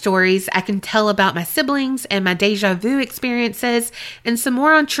other stories I can tell about my siblings and my deja vu experiences, and some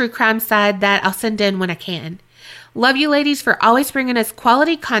more on true crime side that I'll send in when I can. Love you ladies for always bringing us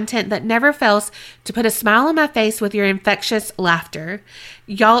quality content that never fails to put a smile on my face with your infectious laughter.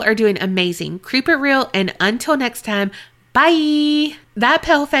 Y'all are doing amazing. Creep it real, and until next time, bye! That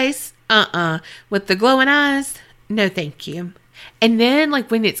pale face, with the glowing eyes, no thank you. And then, like,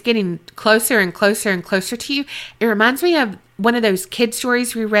 when it's getting closer and closer and closer to you, it reminds me of one of those kid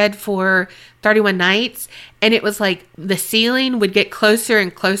stories we read for 31 Nights. And it was like the ceiling would get closer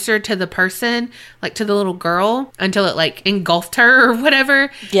and closer to the person, like to the little girl, until it like engulfed her or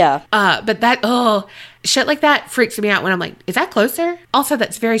whatever. Yeah. But that, shit like that freaks me out when I'm like, is that closer? Also,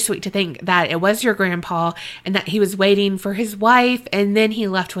 that's very sweet to think that it was your grandpa and that he was waiting for his wife and then he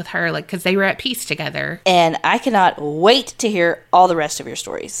left with her, like, because they were at peace together. And I cannot wait to hear all the rest of your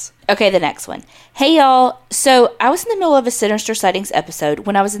stories. Okay, the next one. Hey, y'all. So I was in the middle of a Sinister Sightings episode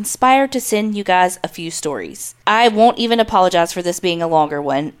when I was inspired to send you guys a few stories. I won't even apologize for this being a longer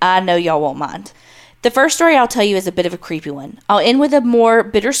one. I know y'all won't mind. The first story I'll tell you is a bit of a creepy one. I'll end with a more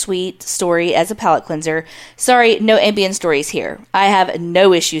bittersweet story as a palate cleanser. Sorry, no Ambien stories here. I have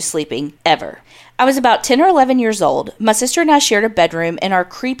no issues sleeping, ever. I was about 10 or 11 years old. My sister and I shared a bedroom in our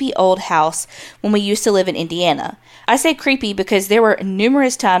creepy old house when we used to live in Indiana. I say creepy because there were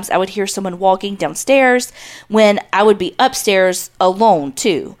numerous times I would hear someone walking downstairs when I would be upstairs alone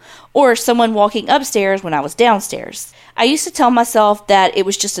too, or someone walking upstairs when I was downstairs. I used to tell myself that it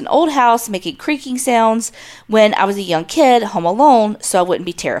was just an old house making creaking sounds when I was a young kid home alone so I wouldn't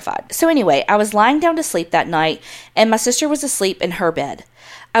be terrified. So anyway, I was lying down to sleep that night and my sister was asleep in her bed.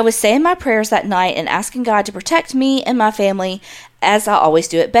 I was saying my prayers that night and asking God to protect me and my family as I always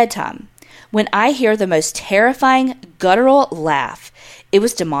do at bedtime, when I hear the most terrifying guttural laugh. It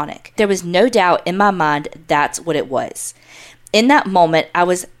was demonic. There was no doubt in my mind that's what it was. In that moment, I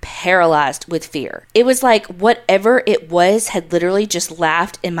was paralyzed with fear. It was like whatever it was had literally just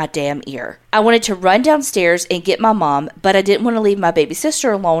laughed in my damn ear. I wanted to run downstairs and get my mom, but I didn't want to leave my baby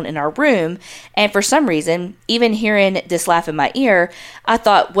sister alone in our room. And for some reason, even hearing this laugh in my ear, I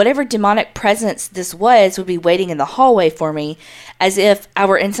thought whatever demonic presence this was would be waiting in the hallway for me, as if I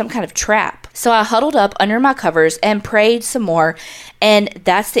were in some kind of trap. So I huddled up under my covers and prayed some more, and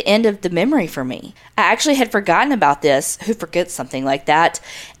that's the end of the memory for me. I actually had forgotten about this. Who forgets something like that?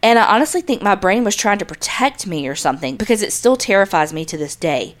 And I honestly think my brain was trying to protect me or something, because it still terrifies me to this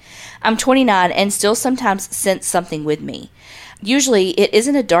day. I'm 29 and still sometimes sense something with me. Usually it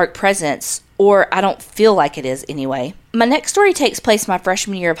isn't a dark presence, or I don't feel like it is anyway. My next story takes place my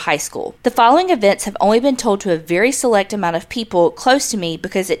freshman year of high school. The following events have only been told to a very select amount of people close to me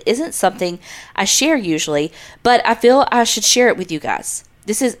because it isn't something I share usually, but I feel I should share it with you guys.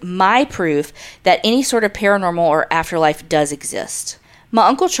 This is my proof that any sort of paranormal or afterlife does exist. My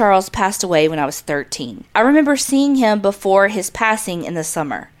Uncle Charles passed away when I was 13. I remember seeing him before his passing in the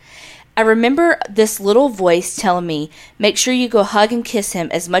summer. I remember this little voice telling me, make sure you go hug and kiss him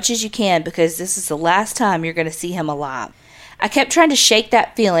as much as you can because this is the last time you're going to see him alive. I kept trying to shake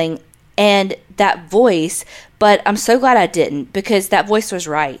that feeling and that voice, but I'm so glad I didn't because that voice was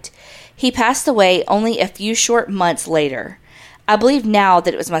right. He passed away only a few short months later. I believe now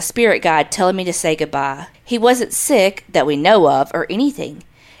that it was my spirit guide telling me to say goodbye. He wasn't sick that we know of or anything.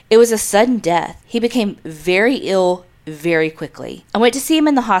 It was a sudden death. He became very ill very quickly. I went to see him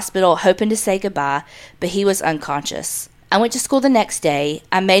in the hospital hoping to say goodbye, but he was unconscious. I went to school the next day.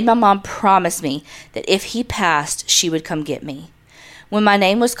 I made my mom promise me that if he passed, she would come get me. When my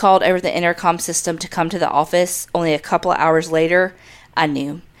name was called over the intercom system to come to the office only a couple of hours later, I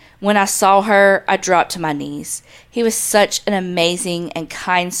knew. When I saw her, I dropped to my knees. He was such an amazing and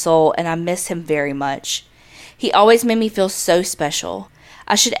kind soul, and I miss him very much. He always made me feel so special.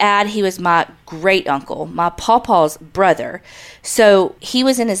 I should add he was my great uncle, my pawpaw's brother. So he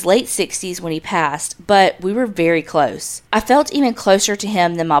was in his late 60s when he passed, but we were very close. I felt even closer to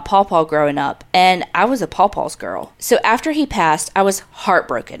him than my pawpaw growing up, and I was a pawpaw's girl. So after he passed, I was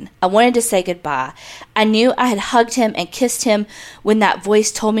heartbroken. I wanted to say goodbye. I knew I had hugged him and kissed him when that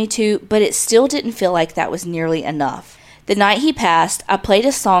voice told me to, but it still didn't feel like that was nearly enough. The night he passed, I played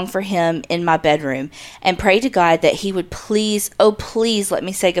a song for him in my bedroom and prayed to God that he would please, oh please, let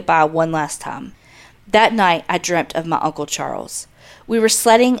me say goodbye one last time. That night, I dreamt of my Uncle Charles. We were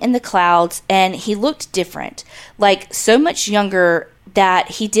sledding in the clouds, and he looked different, like so much younger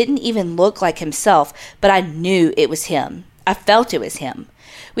that he didn't even look like himself, but I knew it was him. I felt it was him.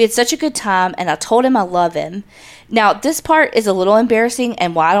 We had such a good time, and I told him I love him. Now, this part is a little embarrassing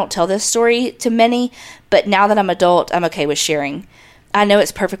and why I don't tell this story to many, but now that I'm adult, I'm okay with sharing. I know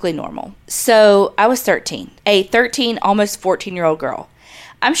it's perfectly normal. So, I was 13, a 13, almost 14-year-old girl.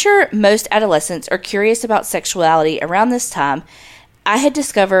 I'm sure most adolescents are curious about sexuality around this time. I had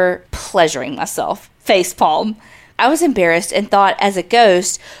discovered pleasuring myself. Facepalm. I was embarrassed and thought, as a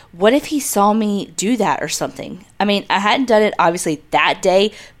ghost, what if he saw me do that or something? I mean, I hadn't done it obviously that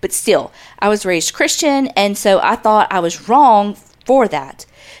day, but still, I was raised Christian, and so I thought I was wrong for that.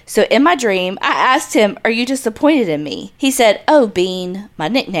 So in my dream, I asked him, are you disappointed in me? He said, oh, Bean, my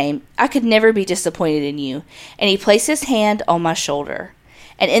nickname, I could never be disappointed in you. And he placed his hand on my shoulder.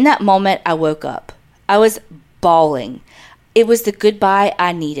 And in that moment, I woke up. I was bawling. It was the goodbye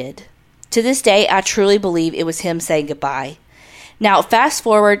I needed. To this day, I truly believe it was him saying goodbye. Now, fast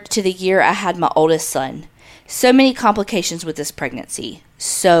forward to the year I had my oldest son. So many complications with this pregnancy.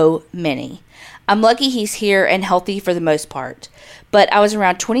 So many. I'm lucky he's here and healthy for the most part. But I was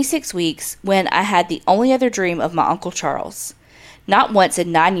around 26 weeks when I had the only other dream of my Uncle Charles. Not once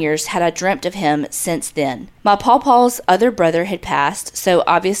in 9 years had I dreamt of him since then. My pawpaw's other brother had passed, so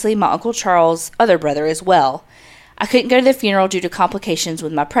obviously my Uncle Charles' other brother as well. I couldn't go to the funeral due to complications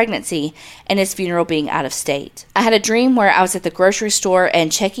with my pregnancy and his funeral being out of state. I had a dream where I was at the grocery store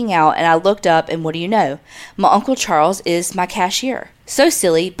and checking out, and I looked up, and what do you know? My Uncle Charles is my cashier. So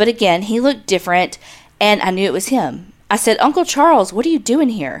silly, but again, he looked different, and I knew it was him. I said, Uncle Charles, what are you doing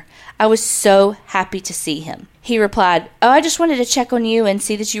here? I was so happy to see him. He replied, oh, I just wanted to check on you and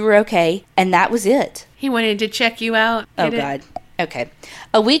see that you were okay, and that was it. He wanted to check you out. Oh, God. Okay.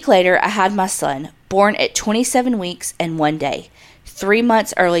 A week later, I had my son, born at 27 weeks and 1 day, 3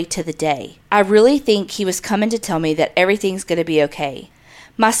 months early to the day. I really think he was coming to tell me that everything's going to be okay.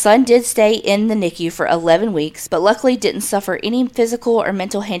 My son did stay in the NICU for 11 weeks, but luckily didn't suffer any physical or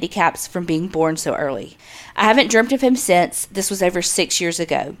mental handicaps from being born so early. I haven't dreamt of him since. This was over 6 years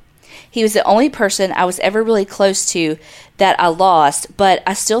ago. He was the only person I was ever really close to that I lost, but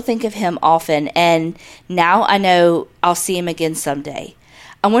I still think of him often, and now I know I'll see him again someday.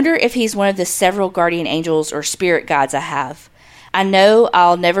 I wonder if he's one of the several guardian angels or spirit guides I have. I know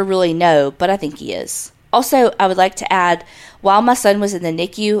I'll never really know, but I think he is. Also, I would like to add, while my son was in the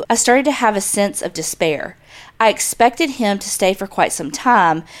NICU, I started to have a sense of despair. I expected him to stay for quite some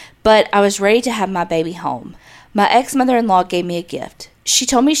time, but I was ready to have my baby home. My ex-mother-in-law gave me a gift. She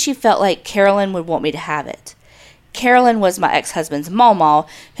told me she felt like Carolyn would want me to have it. Carolyn was my ex-husband's mama,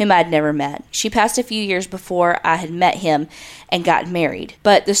 whom I had never met. She passed a few years before I had met him and got married,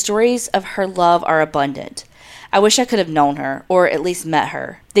 but the stories of her love are abundant. I wish I could have known her, or at least met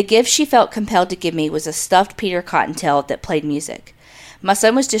her. The gift she felt compelled to give me was a stuffed Peter Cottontail that played music. My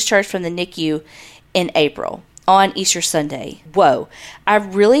son was discharged from the NICU in April, on Easter Sunday. Whoa, I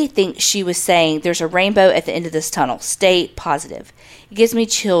really think she was saying there's a rainbow at the end of this tunnel. Stay positive. It gives me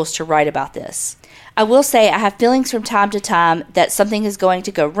chills to write about this. I will say I have feelings from time to time that something is going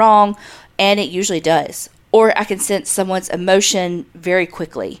to go wrong, and it usually does. Or I can sense someone's emotion very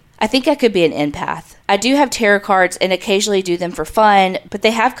quickly. I think I could be an empath. I do have tarot cards and occasionally do them for fun, but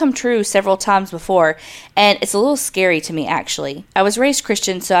they have come true several times before, and it's a little scary to me, actually. I was raised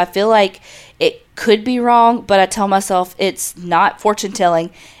Christian, so I feel like it could be wrong, but I tell myself it's not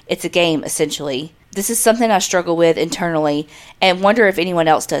fortune-telling, it's a game, essentially. This is something I struggle with internally, and wonder if anyone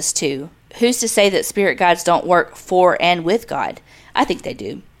else does too. Who's to say that spirit guides don't work for and with God? I think they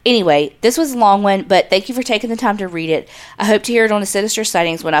do. Anyway, this was a long one, but thank you for taking the time to read it. I hope to hear it on the Sinister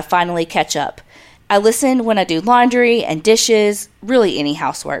Sightings when I finally catch up. I listen when I do laundry and dishes, really any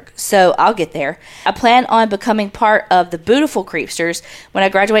housework, so I'll get there. I plan on becoming part of the Beautiful Creepsters when I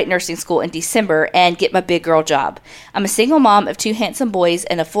graduate nursing school in December and get my big girl job. I'm a single mom of 2 handsome boys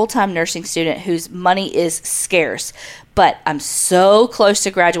and a full-time nursing student whose money is scarce, but I'm so close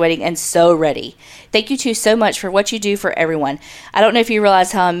to graduating and so ready. Thank you two so much for what you do for everyone. I don't know if you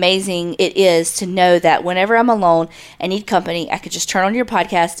realize how amazing it is to know that whenever I'm alone and need company, I could just turn on your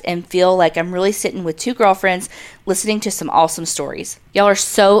podcast and feel like I'm really sitting with 2 girlfriends listening to some awesome stories. Y'all are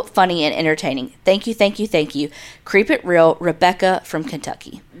so funny and entertaining. Thank you, thank you, thank you. Creep It Real, Rebecca from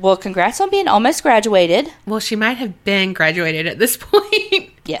Kentucky. Well, congrats on being almost graduated. Well, she might have been graduated at this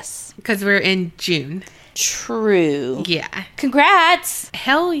point. Yes. Because we're in June. True. Yeah. Congrats.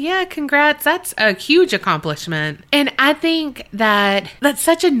 Hell yeah, congrats. That's a huge accomplishment. And I think that that's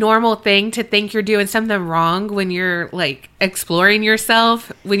such a normal thing to think you're doing something wrong when you're like exploring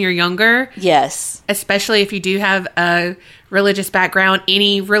yourself when you're younger. Yes. Especially if you do have a religious background,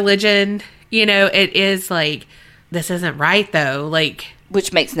 any religion, you know, it is like, this isn't right though. Like,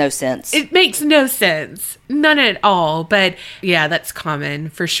 which makes no sense. It makes no sense. None at all. But yeah, that's common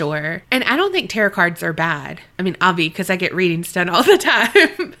for sure. And I don't think tarot cards are bad. I mean, obviously, because I get readings done all the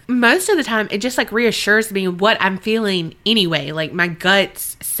time. Most of the time, it just like reassures me what I'm feeling anyway. Like my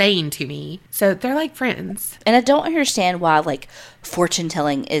gut's saying to me. So they're like friends. And I don't understand why like fortune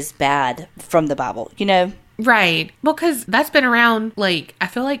telling is bad from the Bible, you know? Right. Well, because that's been around, like, I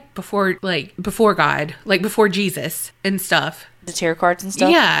feel like before God, like before Jesus and stuff. The tarot cards and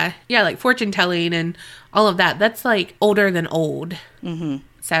stuff? Yeah. Yeah, like fortune telling and all of that. That's like older than old. Mm-hmm.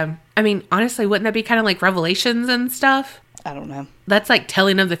 So, I mean, honestly, wouldn't that be kind of like revelations and stuff? I don't know. That's like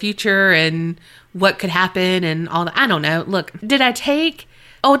telling of the future and what could happen and all that. I don't know. Look, did I take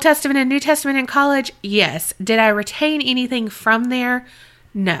Old Testament and New Testament in college? Yes. Did I retain anything from there?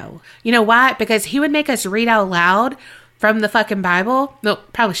 No. You know why? Because he would make us read out loud from the fucking Bible. No,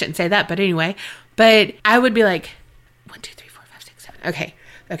 probably shouldn't say that, but anyway. But I would be like, 1, 2, 3, 4, 5, 6, 7.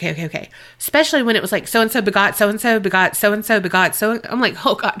 Okay. Especially when it was like, so-and-so begot, so-and-so begot, so-and-so begot. So I'm like,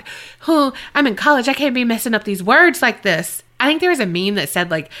 oh God, I'm in college. I can't be messing up these words like this. I think there was a meme that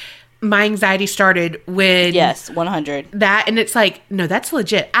said like, my anxiety started when... Yes, 100. That, and it's like, no, that's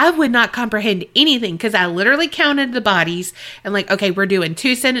legit. I would not comprehend anything because I literally counted the bodies and like, okay, we're doing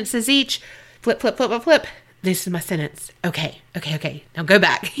 2 sentences each. Flip. This is my sentence. Okay. Now go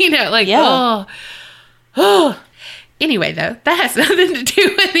back. You know, like, yeah. Oh. Anyway, though, that has nothing to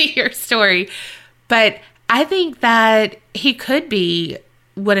do with your story. But I think that he could be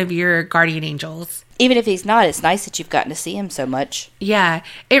one of your guardian angels. Even if he's not, it's nice that you've gotten to see him so much. Yeah.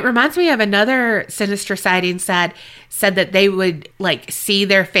 It reminds me of another Sinister Sightings that said that they would like see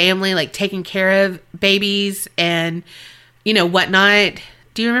their family like taking care of babies and, you know, whatnot.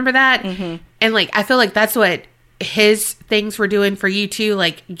 Do you remember that? Mm-hmm. And like, I feel like that's what his things were doing for you too.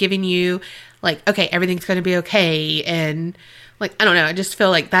 Like giving you like, okay, everything's going to be okay. And like, I don't know. I just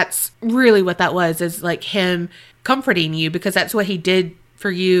feel like that's really what that was, is like him comforting you because that's what he did for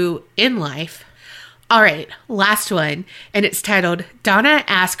you in life. All right, last one. And it's titled, Donna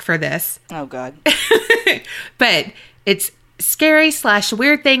Ask for This. Oh, God. But it's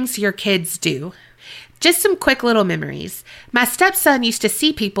scary/weird things your kids do. Just some quick little memories. My stepson used to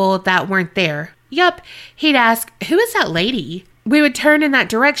see people that weren't there. Yup, he'd ask, who is that lady? We would turn in that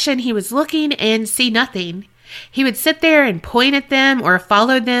direction he was looking and see nothing. He would sit there and point at them or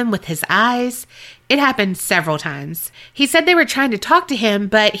follow them with his eyes. It happened several times. He said they were trying to talk to him,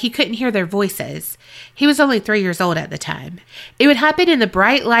 but he couldn't hear their voices. He was only 3 years old at the time. It would happen in the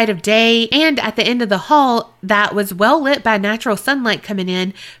bright light of day and at the end of the hall that was well lit by natural sunlight coming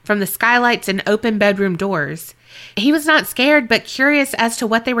in from the skylights and open bedroom doors. He was not scared, but curious as to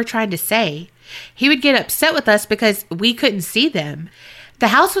what they were trying to say. He would get upset with us because we couldn't see them. The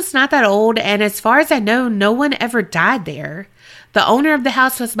house was not that old, and as far as I know, no one ever died there. The owner of the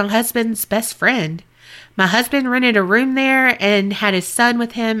house was my husband's best friend. My husband rented a room there and had his son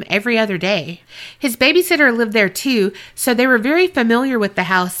with him every other day. His babysitter lived there too, so they were very familiar with the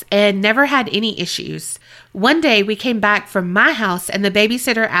house and never had any issues. One day we came back from my house and the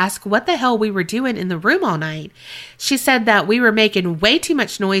babysitter asked what the hell we were doing in the room all night. She said that we were making way too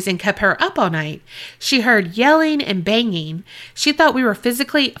much noise and kept her up all night. She heard yelling and banging. She thought we were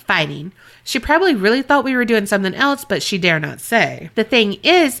physically fighting. She probably really thought we were doing something else, but she dare not say. The thing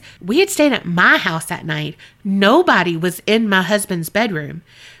is, we had stayed at my house that night. Nobody was in my husband's bedroom.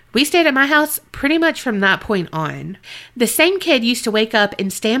 We stayed at my house pretty much from that point on. The same kid used to wake up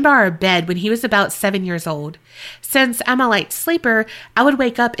and stand by our bed when he was about 7 years old. Since I'm a light sleeper, I would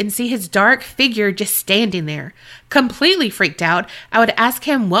wake up and see his dark figure just standing there. Completely freaked out, I would ask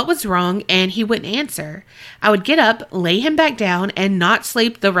him what was wrong and he wouldn't answer. I would get up, lay him back down, and not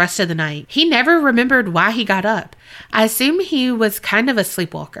sleep the rest of the night. He never remembered why he got up. I assume he was kind of a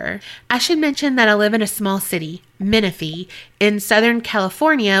sleepwalker. I should mention that I live in a small city, Menifee, in Southern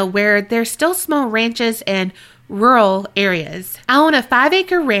California, where there's still small ranches and rural areas. I own a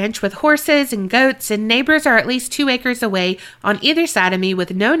 5-acre ranch with horses and goats, and neighbors are at least 2 acres away on either side of me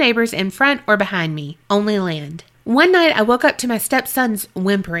with no neighbors in front or behind me, only land. One night I woke up to my stepson's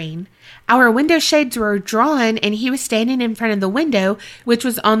whimpering. Our window shades were drawn and he was standing in front of the window, which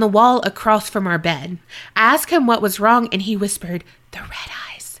was on the wall across from our bed. I asked him what was wrong and he whispered, "The red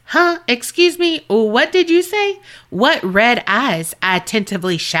eyes." "Huh? Excuse me, what did you say?" "What red eyes?" I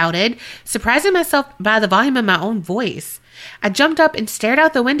attentively shouted, surprising myself by the volume of my own voice. I jumped up and stared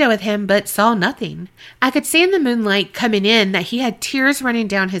out the window at him, but saw nothing. I could see in the moonlight coming in that he had tears running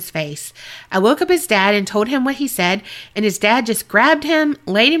down his face. I woke up his dad and told him what he said, and his dad just grabbed him,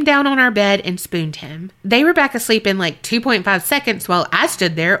 laid him down on our bed, and spooned him. They were back asleep in like 2.5 seconds while I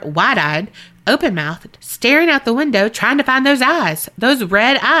stood there, wide-eyed, open-mouthed, staring out the window, trying to find those eyes, those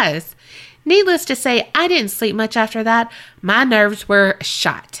red eyes. Needless to say, I didn't sleep much after that. My nerves were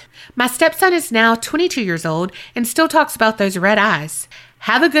shot. My stepson is now 22 years old and still talks about those red eyes.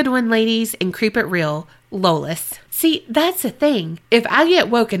 Have a good one, ladies, and creep it real. Lolis. See, that's the thing. If I get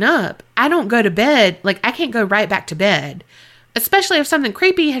woken up, I don't go to bed. Like, I can't go right back to bed. Especially if something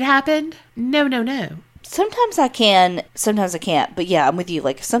creepy had happened. No. Sometimes I can, sometimes I can't. But yeah, I'm with you.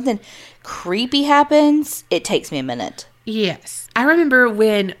 Like, if something creepy happens, it takes me a minute. Yes. I remember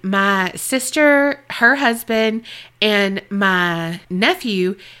when my sister, her husband, and my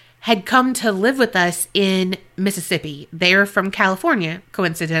nephew had come to live with us in Mississippi. They're from California,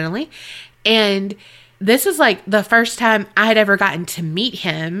 coincidentally. And this was like the first time I had ever gotten to meet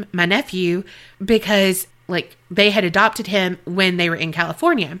him, my nephew, because like they had adopted him when they were in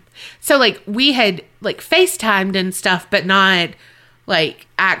California. So like we had like FaceTimed and stuff, but not like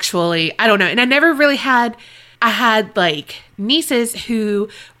actually, I don't know. And I never really had, I had like nieces who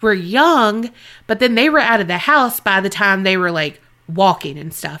were young, but then they were out of the house by the time they were like walking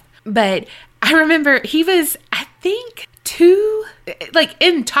and stuff. But I remember he was, I think, 2, like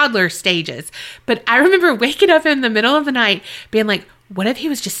in toddler stages. But I remember waking up in the middle of the night being like, what if he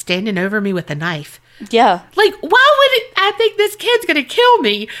was just standing over me with a knife? Yeah. Like, why would I think this kid's going to kill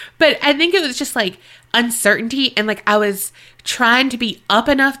me? But I think it was just like uncertainty. And like I was trying to be up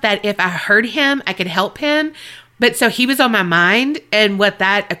enough that if I heard him, I could help him. But so he was on my mind. And what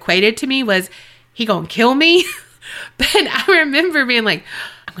that equated to me was, he going to kill me? But I remember being like,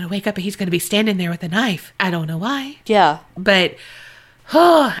 I'm going to wake up and he's going to be standing there with a knife. I don't know why. Yeah. But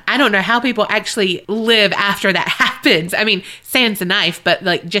I don't know how people actually live after that happens. I mean, sans a knife, but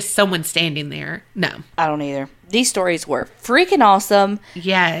like just someone standing there. No. I don't either. These stories were freaking awesome.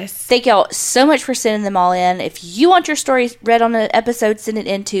 Yes. Thank y'all so much for sending them all in. If you want your stories read on an episode, send it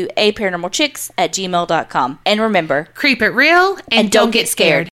into aparanormalchicks@gmail.com. And remember, creep it real and don't get scared.